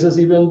some cases,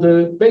 even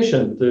the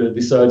patient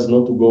decides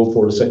not to go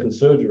for a second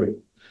surgery.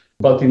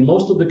 But in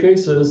most of the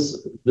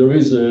cases, there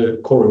is a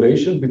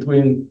correlation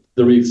between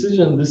the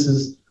re-excision. This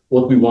is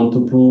what we want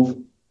to prove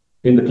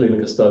in the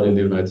clinical study in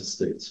the United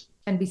States.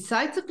 And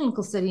besides the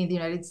clinical study in the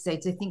United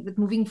States, I think that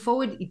moving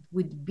forward, it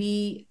would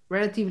be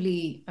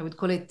relatively, I would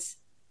call it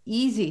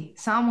easy,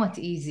 somewhat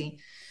easy,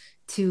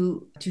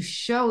 to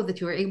show that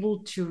you're able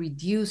to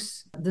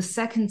reduce the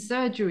second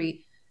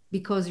surgery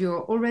because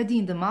you're already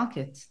in the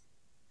market.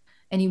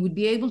 And you would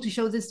be able to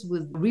show this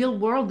with real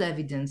world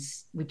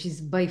evidence, which is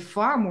by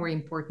far more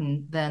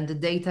important than the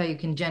data you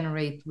can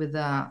generate with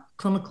a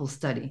clinical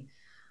study,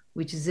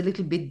 which is a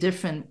little bit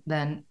different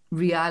than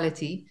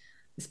reality,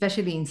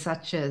 especially in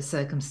such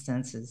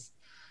circumstances.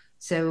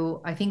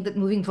 So I think that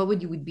moving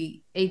forward, you would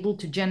be able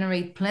to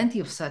generate plenty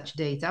of such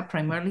data,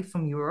 primarily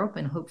from Europe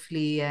and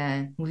hopefully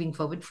moving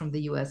forward from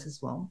the US as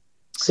well.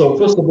 So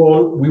first of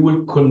all, we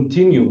will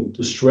continue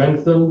to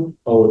strengthen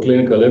our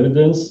clinical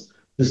evidence.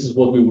 This is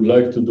what we would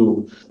like to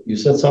do. You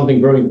said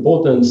something very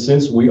important.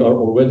 Since we are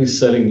already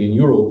selling in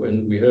Europe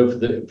and we have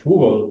the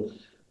approval,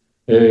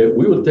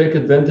 we will take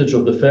advantage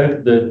of the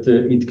fact that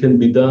it can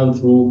be done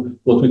through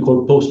what we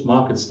call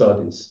post-market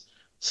studies.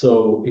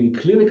 So in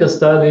clinical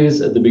studies,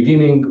 at the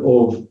beginning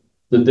of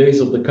the days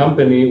of the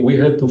company, we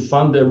had to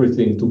fund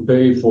everything, to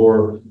pay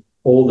for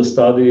all the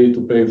study,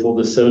 to pay for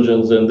the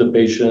surgeons and the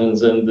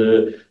patients and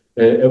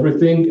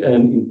everything.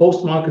 And in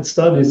post-market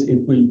studies, it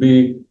will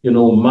be,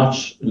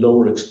 much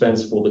lower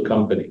expense for the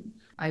company.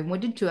 I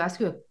wanted to ask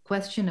you a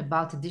question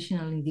about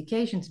additional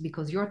indications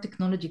because your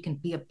technology can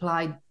be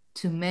applied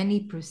to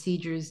many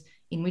procedures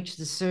in which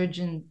the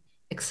surgeon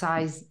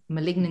excised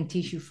malignant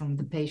tissue from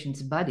the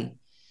patient's body.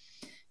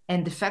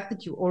 And the fact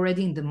that you're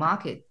already in the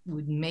market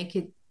would make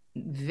it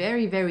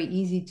very, very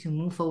easy to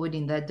move forward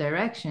in that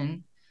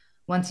direction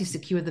once you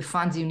secure the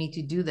funds you need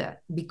to do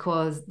that,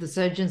 because the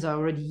surgeons are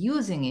already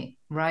using it,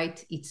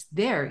 right? It's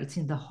there, it's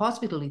in the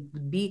hospital. It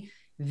would be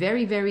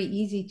very, very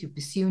easy to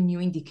pursue new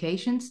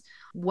indications.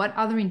 What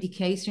other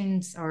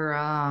indications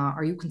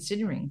are you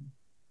considering?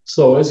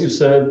 So as you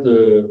said,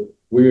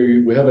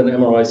 we have an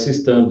MRI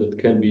system that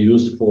can be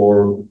used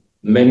for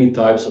many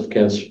types of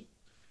cancer.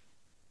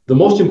 The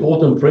most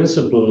important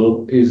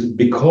principle is,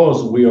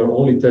 because we are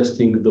only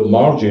testing the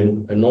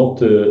margin and not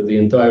the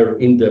entire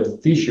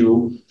in-depth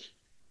tissue,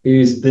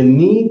 is the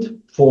need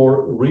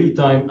for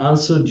real-time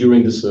answer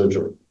during the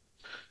surgery.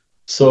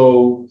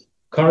 So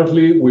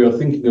currently we are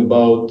thinking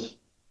about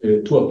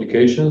two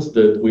applications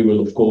that we will,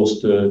 of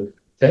course,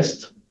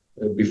 test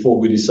before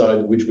we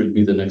decide which will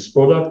be the next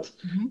product.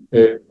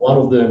 Mm-hmm. One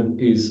of them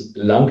is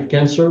lung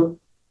cancer.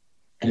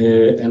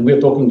 And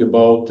we're talking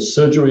about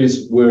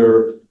surgeries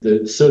where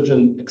the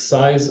surgeon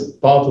excises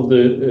part of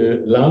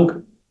the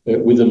lung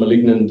with a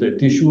malignant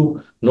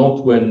tissue,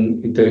 not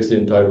when it takes the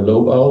entire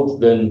lobe out,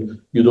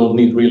 then you don't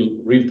need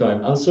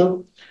real-time answer.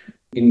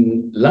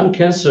 In lung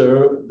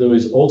cancer, there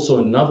is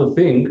also another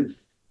thing,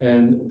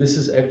 and this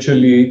is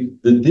actually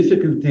the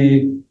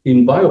difficulty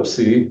in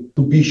biopsy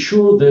to be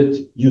sure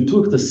that you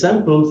took the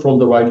sample from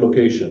the right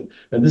location.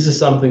 And this is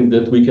something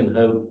that we can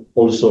help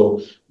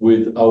also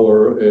with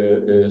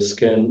our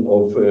scan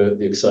of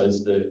the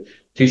excised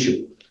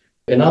tissue.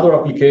 Another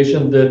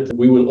application that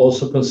we will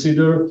also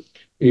consider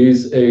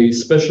is a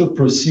special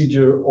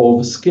procedure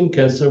of skin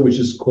cancer, which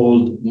is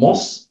called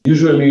MOS,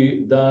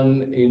 usually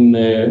done in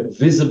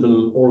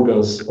visible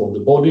organs of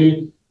the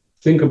body.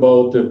 Think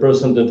about a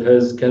person that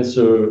has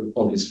cancer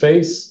on his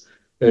face.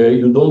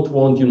 You don't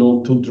want,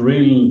 to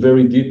drill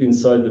very deep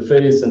inside the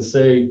face and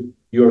say,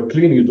 you're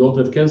clean, you don't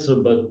have cancer,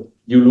 but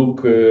you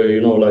look,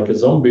 like a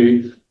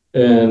zombie.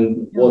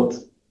 And what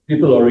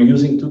people are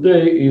using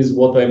today is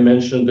what I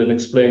mentioned and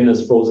explained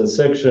as frozen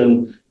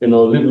section, a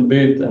little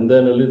bit, and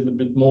then a little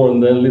bit more,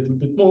 and then a little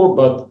bit more.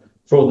 But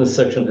frozen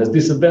section has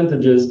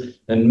disadvantages.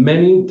 And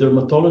many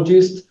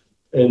dermatologists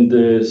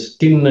and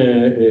skin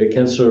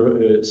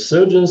cancer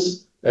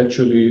surgeons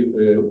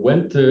actually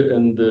went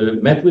and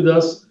met with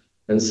us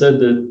and said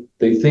that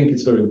they think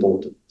it's very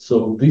important.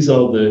 So these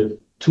are the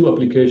two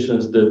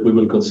applications that we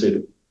will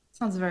consider.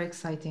 Sounds very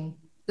exciting.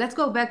 Let's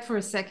go back for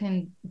a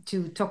second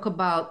to talk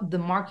about the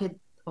market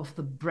of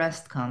the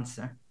breast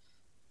cancer.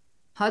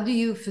 How do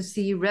you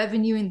foresee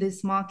revenue in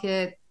this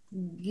market?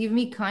 Give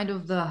me kind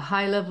of the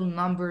high-level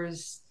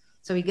numbers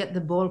so we get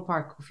the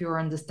ballpark of your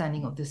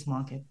understanding of this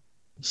market.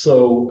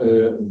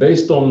 So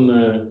based on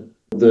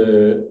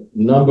the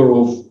number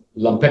of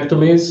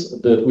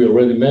lumpectomies that we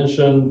already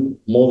mentioned,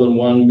 more than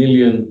 1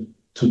 million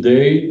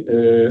today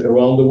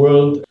around the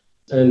world.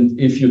 And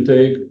if you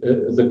take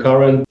the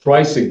current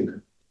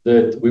pricing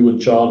that we will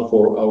charge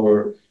for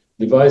our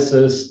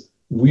devices,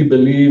 we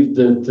believe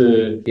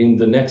that in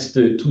the next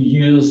 2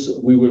 years,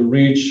 we will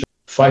reach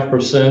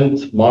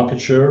 5%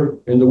 market share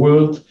in the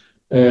world.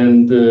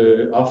 And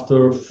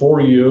after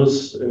 4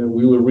 years,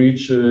 we will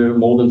reach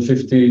more than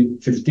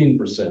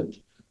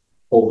 15%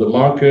 of the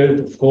market.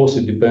 Of course,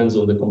 it depends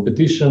on the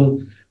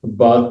competition,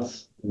 but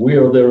we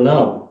are there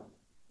now.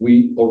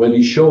 We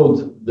already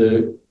showed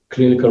the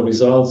clinical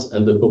results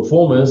and the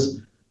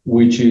performance,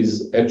 which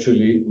is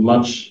actually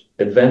much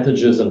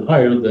advantageous and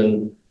higher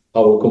than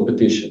our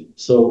competition.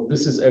 So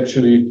this is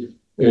actually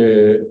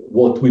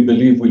what we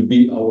believe will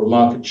be our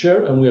market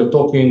share, and we are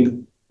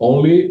talking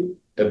only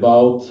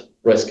about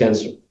breast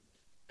cancer.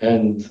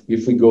 And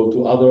if we go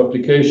to other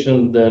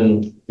applications,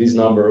 then this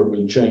number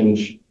will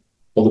change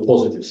on the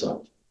positive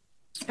side.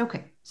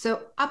 Okay, so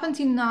up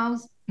until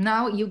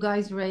now you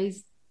guys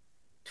raised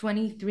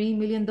 $23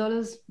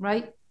 million,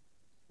 right?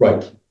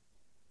 Right.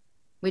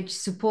 Which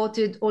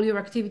supported all your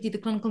activity, the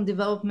clinical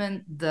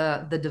development,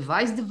 the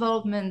device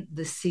development,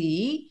 the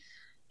CE,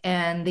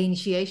 and the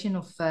initiation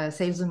of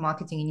sales and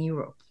marketing in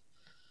Europe.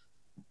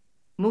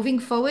 Moving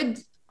forward,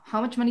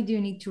 how much money do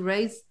you need to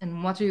raise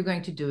and what are you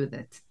going to do with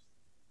it?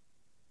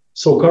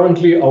 So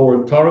currently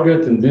our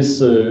target in this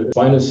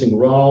financing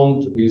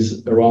round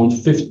is around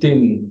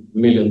 $15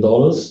 million.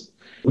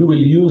 We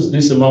will use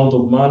this amount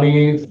of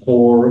money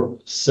for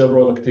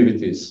several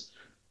activities.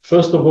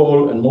 First of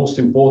all, and most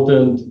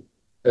important,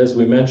 as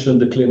we mentioned,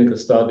 the clinical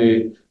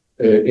study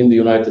in the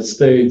United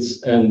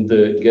States and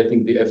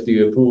getting the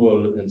FDA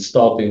approval and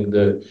starting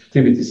the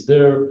activities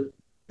there.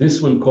 This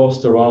will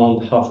cost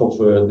around half of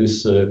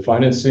this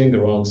financing,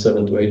 around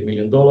 $7 to $8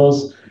 million.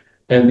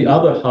 And the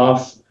other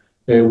half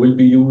will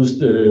be used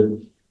to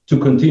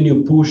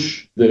continue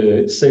push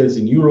the sales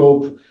in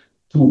Europe,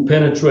 to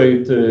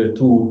penetrate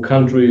to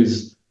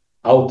countries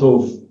out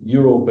of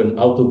Europe and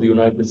out of the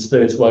United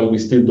States while we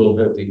still don't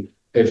have the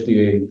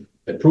FDA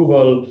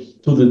approval,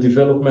 to the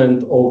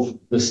development of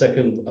the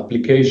second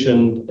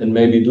application and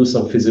maybe do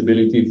some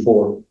feasibility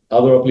for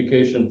other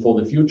application for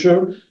the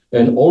future.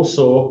 And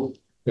also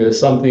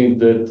something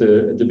that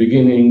at the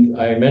beginning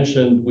I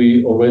mentioned,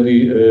 we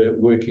already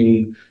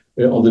working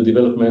on the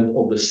development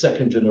of the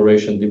second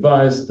generation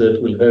device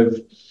that will have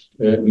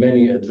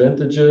many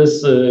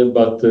advantages,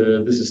 but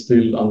this is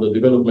still under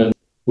development.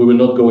 We will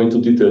not go into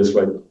details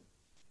right now.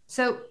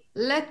 So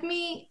let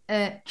me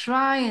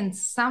try and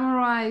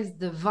summarize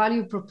the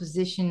value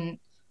proposition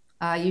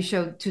you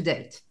showed to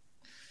date.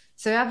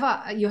 So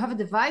you have a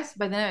device,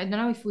 but then I don't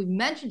know if we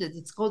mentioned it,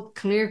 it's called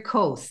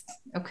ClearCoast,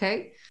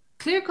 okay?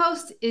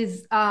 ClearCoast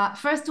is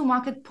first to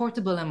market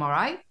portable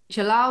MRI, which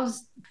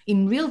allows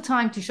in real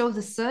time to show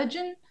the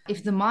surgeon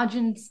if the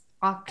margins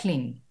are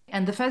clean.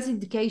 And the first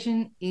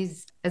indication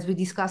is, as we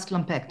discussed,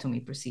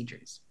 lumpectomy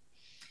procedures.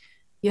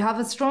 You have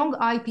a strong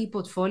IP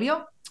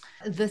portfolio.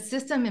 The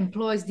system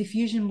employs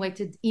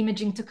diffusion-weighted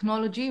imaging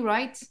technology,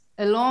 right?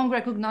 A long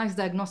recognized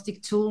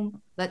diagnostic tool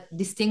that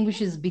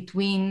distinguishes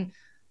between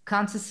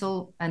cancer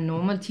cell and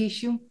normal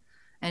tissue.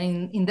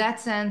 And in that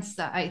sense,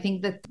 I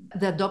think that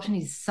the adoption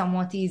is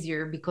somewhat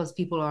easier because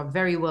people are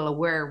very well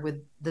aware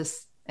with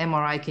this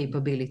MRI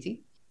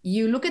capability.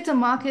 You look at a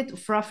market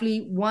of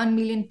roughly 1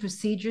 million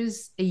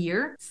procedures a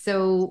year.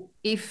 So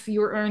if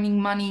you're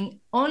earning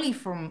money only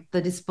from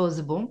the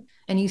disposable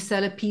and you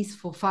sell a piece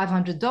for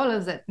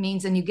 $500, that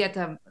means, and you get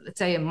let's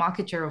say a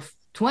market share of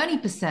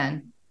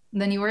 20%,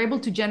 then you are able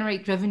to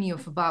generate revenue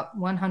of about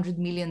 $100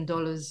 million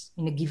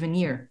in a given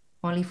year,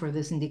 only for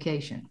this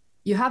indication.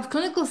 You have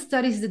clinical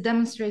studies that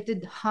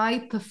demonstrated high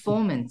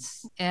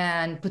performance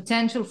and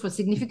potential for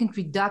significant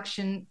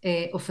reduction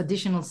of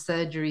additional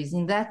surgeries.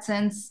 In that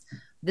sense,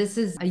 this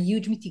is a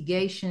huge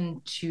mitigation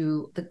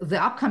to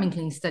the upcoming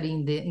clinical study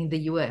in the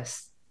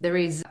US. There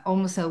is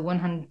almost a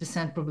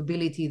 100%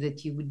 probability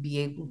that you would be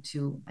able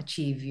to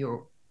achieve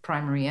your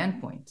primary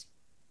endpoint.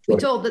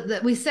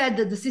 Right. We said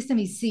that the system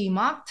is CE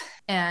marked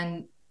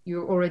and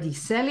you're already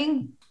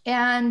selling.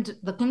 And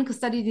the clinical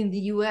study in the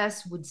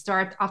US would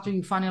start after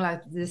you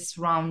finalize this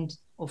round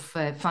of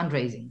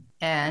fundraising.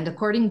 And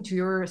according to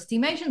your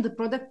estimation, the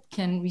product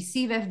can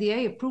receive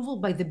FDA approval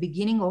by the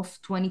beginning of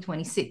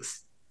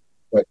 2026.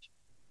 Right.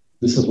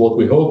 This is what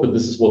we hope, and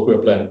this is what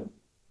we're planning.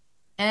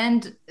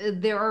 And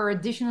there are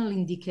additional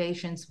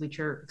indications which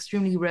are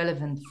extremely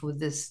relevant for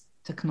this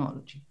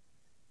technology.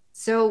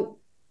 So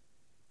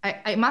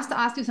I must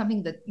ask you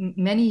something that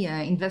many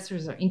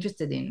investors are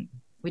interested in,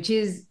 which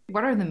is,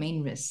 what are the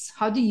main risks?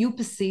 How do you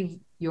perceive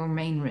your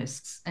main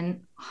risks,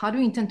 and how do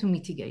you intend to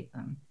mitigate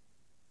them?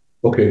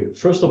 Okay,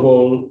 first of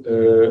all,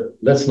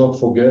 let's not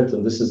forget,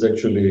 and this is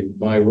actually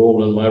my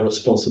role and my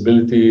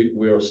responsibility,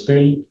 we are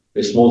still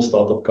a small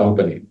startup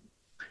company.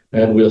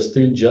 And we are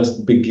still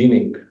just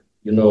beginning,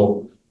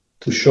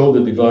 to show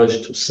the device,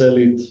 to sell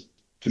it,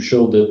 to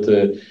show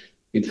that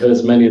it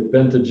has many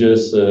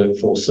advantages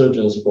for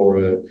surgeons,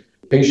 for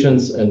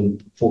patients,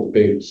 and for the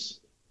payers.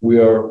 We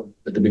are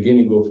at the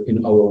beginning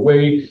in our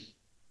way.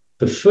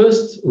 The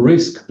first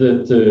risk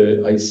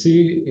that I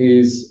see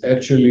is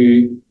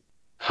actually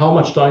how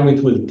much time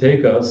it will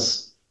take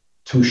us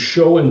to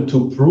show and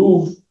to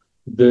prove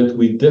that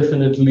we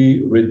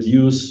definitely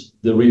reduce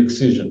the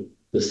re-excision,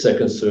 the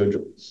second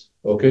surgeries.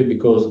 Okay,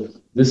 because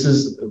this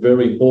is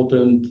very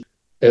important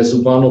as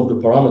one of the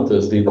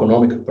parameters, the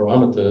economic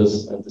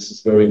parameters, and this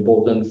is very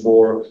important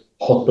for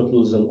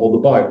hospitals and all the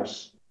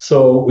buyers.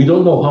 So we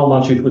don't know how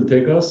much it will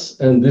take us,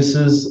 and this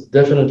is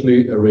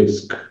definitely a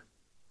risk.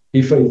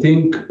 If I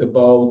think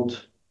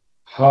about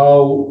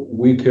how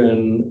we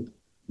can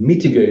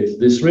mitigate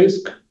this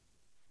risk,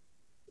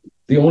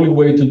 the only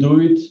way to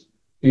do it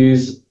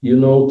is,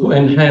 to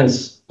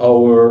enhance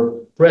our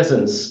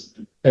presence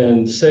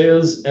and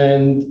sales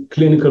and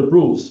clinical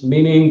proofs,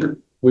 meaning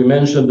we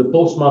mentioned the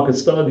post-market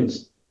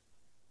studies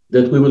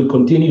that we will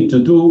continue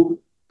to do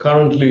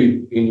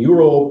currently in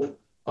Europe,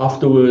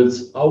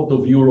 afterwards out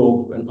of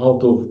Europe and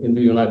in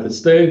the United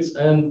States,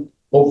 and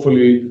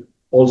hopefully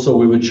Also,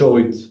 we will show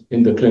it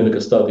in the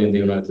clinical study in the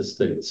United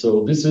States.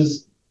 So this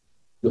is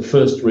the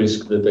first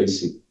risk that I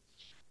see.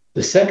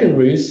 The second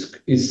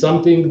risk is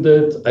something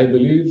that I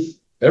believe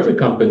every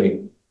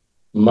company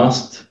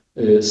must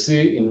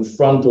see in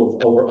front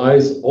of our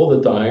eyes all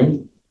the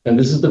time, and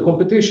this is the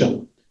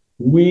competition.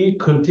 We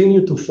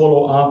continue to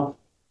follow up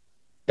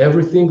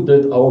everything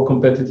that our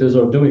competitors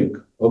are doing.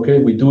 Okay,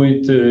 we do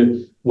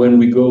it when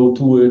we go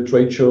to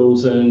trade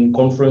shows and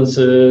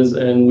conferences,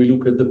 and we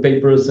look at the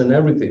papers and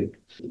everything.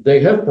 They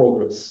have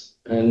progress,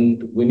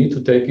 and we need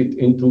to take it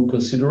into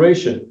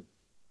consideration.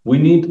 We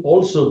need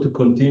also to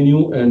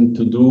continue and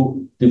to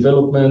do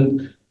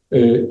development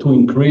to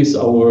increase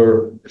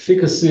our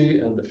efficacy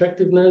and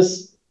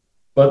effectiveness,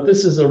 but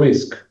this is a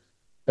risk.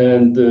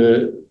 And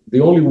the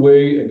only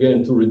way,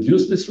 again, to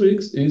reduce this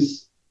risk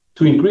is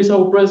to increase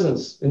our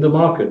presence in the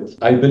market.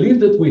 I believe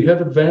that we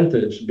have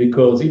advantage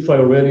because if I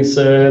already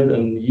said,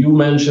 and you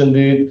mentioned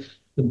it,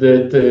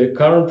 that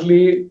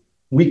currently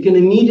we can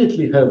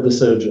immediately have the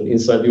surgeon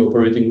inside the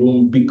operating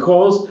room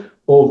because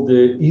of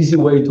the easy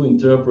way to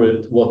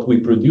interpret what we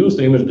produce,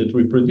 the image that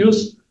we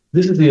produce.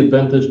 This is the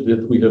advantage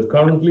that we have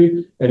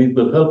currently, and it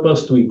will help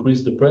us to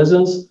increase the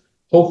presence,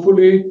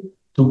 hopefully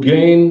to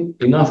gain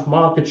enough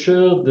market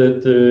share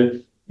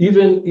that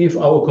even if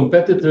our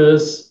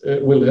competitors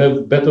will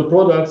have better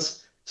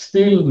products,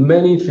 still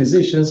many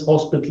physicians,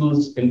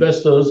 hospitals,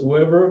 investors,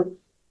 whoever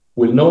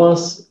will know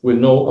us, will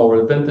know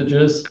our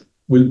advantages,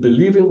 will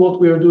believe in what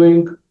we are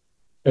doing,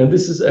 and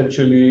this is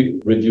actually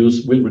will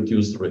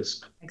reduce the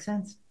risk. Makes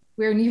sense.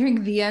 We're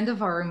nearing the end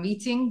of our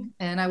meeting,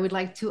 and I would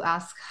like to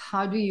ask,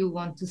 how do you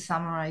want to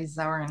summarize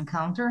our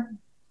encounter?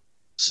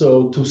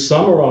 So to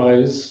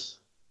summarize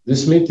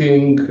this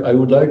meeting, I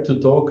would like to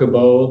talk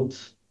about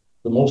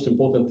the most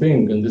important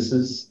thing, and this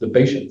is the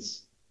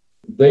patients.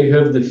 They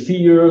have the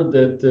fear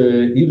that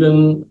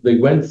even they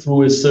went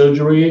through a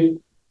surgery,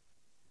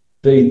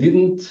 they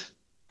didn't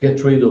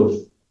get rid of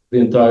the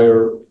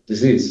entire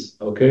disease,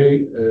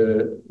 okay?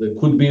 There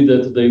could be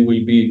that they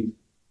will be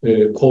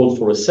called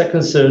for a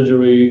second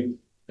surgery,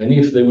 and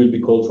if they will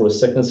be called for a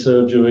second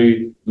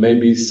surgery,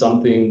 maybe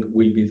something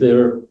will be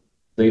there,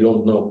 they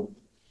don't know.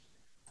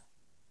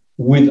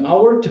 With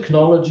our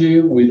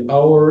technology, with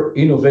our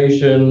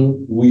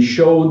innovation, we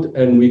showed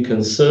and we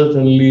can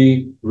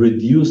certainly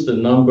reduce the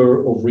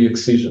number of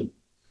re-excision.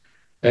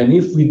 And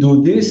if we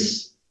do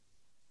this,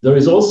 there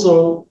is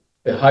also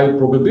a high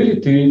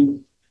probability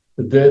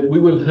that we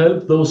will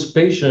help those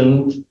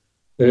patients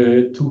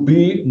to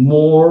be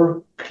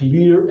more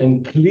clear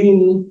and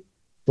clean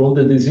from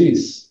the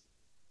disease,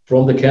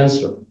 from the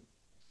cancer.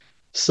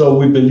 So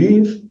we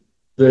believe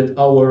that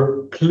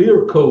our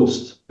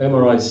ClearCoast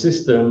MRI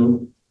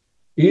system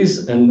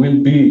is and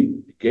will be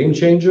a game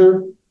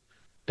changer,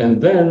 and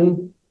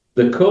then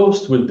the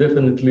coast will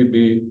definitely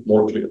be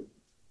more clear.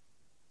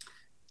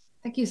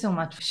 Thank you so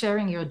much for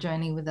sharing your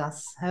journey with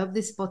us. I hope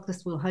this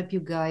podcast will help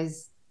you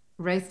guys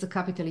raise the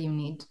capital you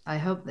need. I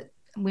hope that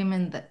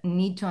women that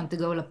need to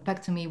undergo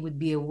lumpectomy would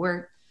be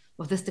aware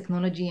of this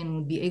technology and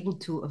would be able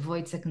to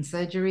avoid second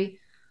surgery.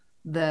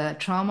 The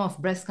trauma of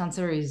breast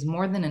cancer is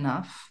more than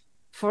enough.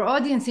 For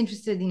audience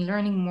interested in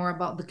learning more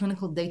about the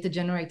clinical data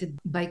generated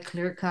by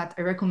ClearCut,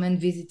 I recommend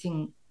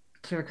visiting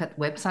ClearCut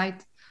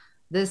website.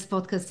 This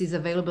podcast is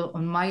available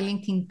on my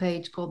LinkedIn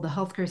page called The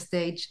Healthcare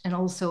Stage, and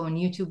also on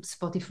YouTube,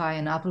 Spotify,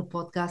 and Apple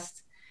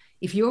Podcasts.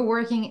 If you're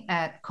working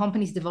at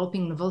companies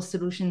developing novel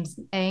solutions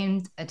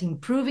aimed at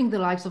improving the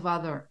lives of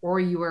others,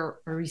 or you are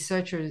a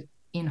researcher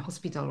in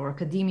hospital or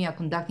academia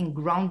conducting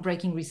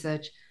groundbreaking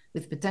research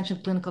with potential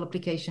clinical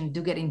application,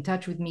 do get in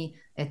touch with me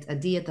at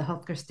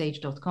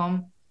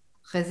adi@thehealthcarestage.com.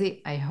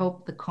 Chezi, I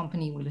hope the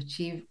company will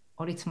achieve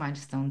all its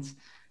milestones.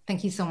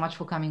 Thank you so much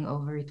for coming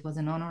over. It was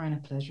an honor and a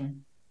pleasure.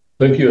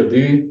 Thank you,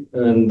 Adi.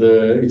 And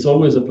it's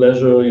always a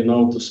pleasure,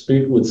 to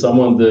speak with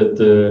someone that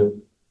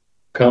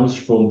comes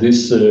from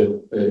this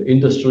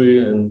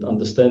industry and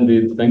understand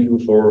it. Thank you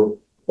for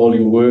all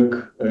your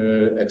work.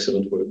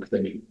 Excellent work.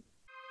 Thank you.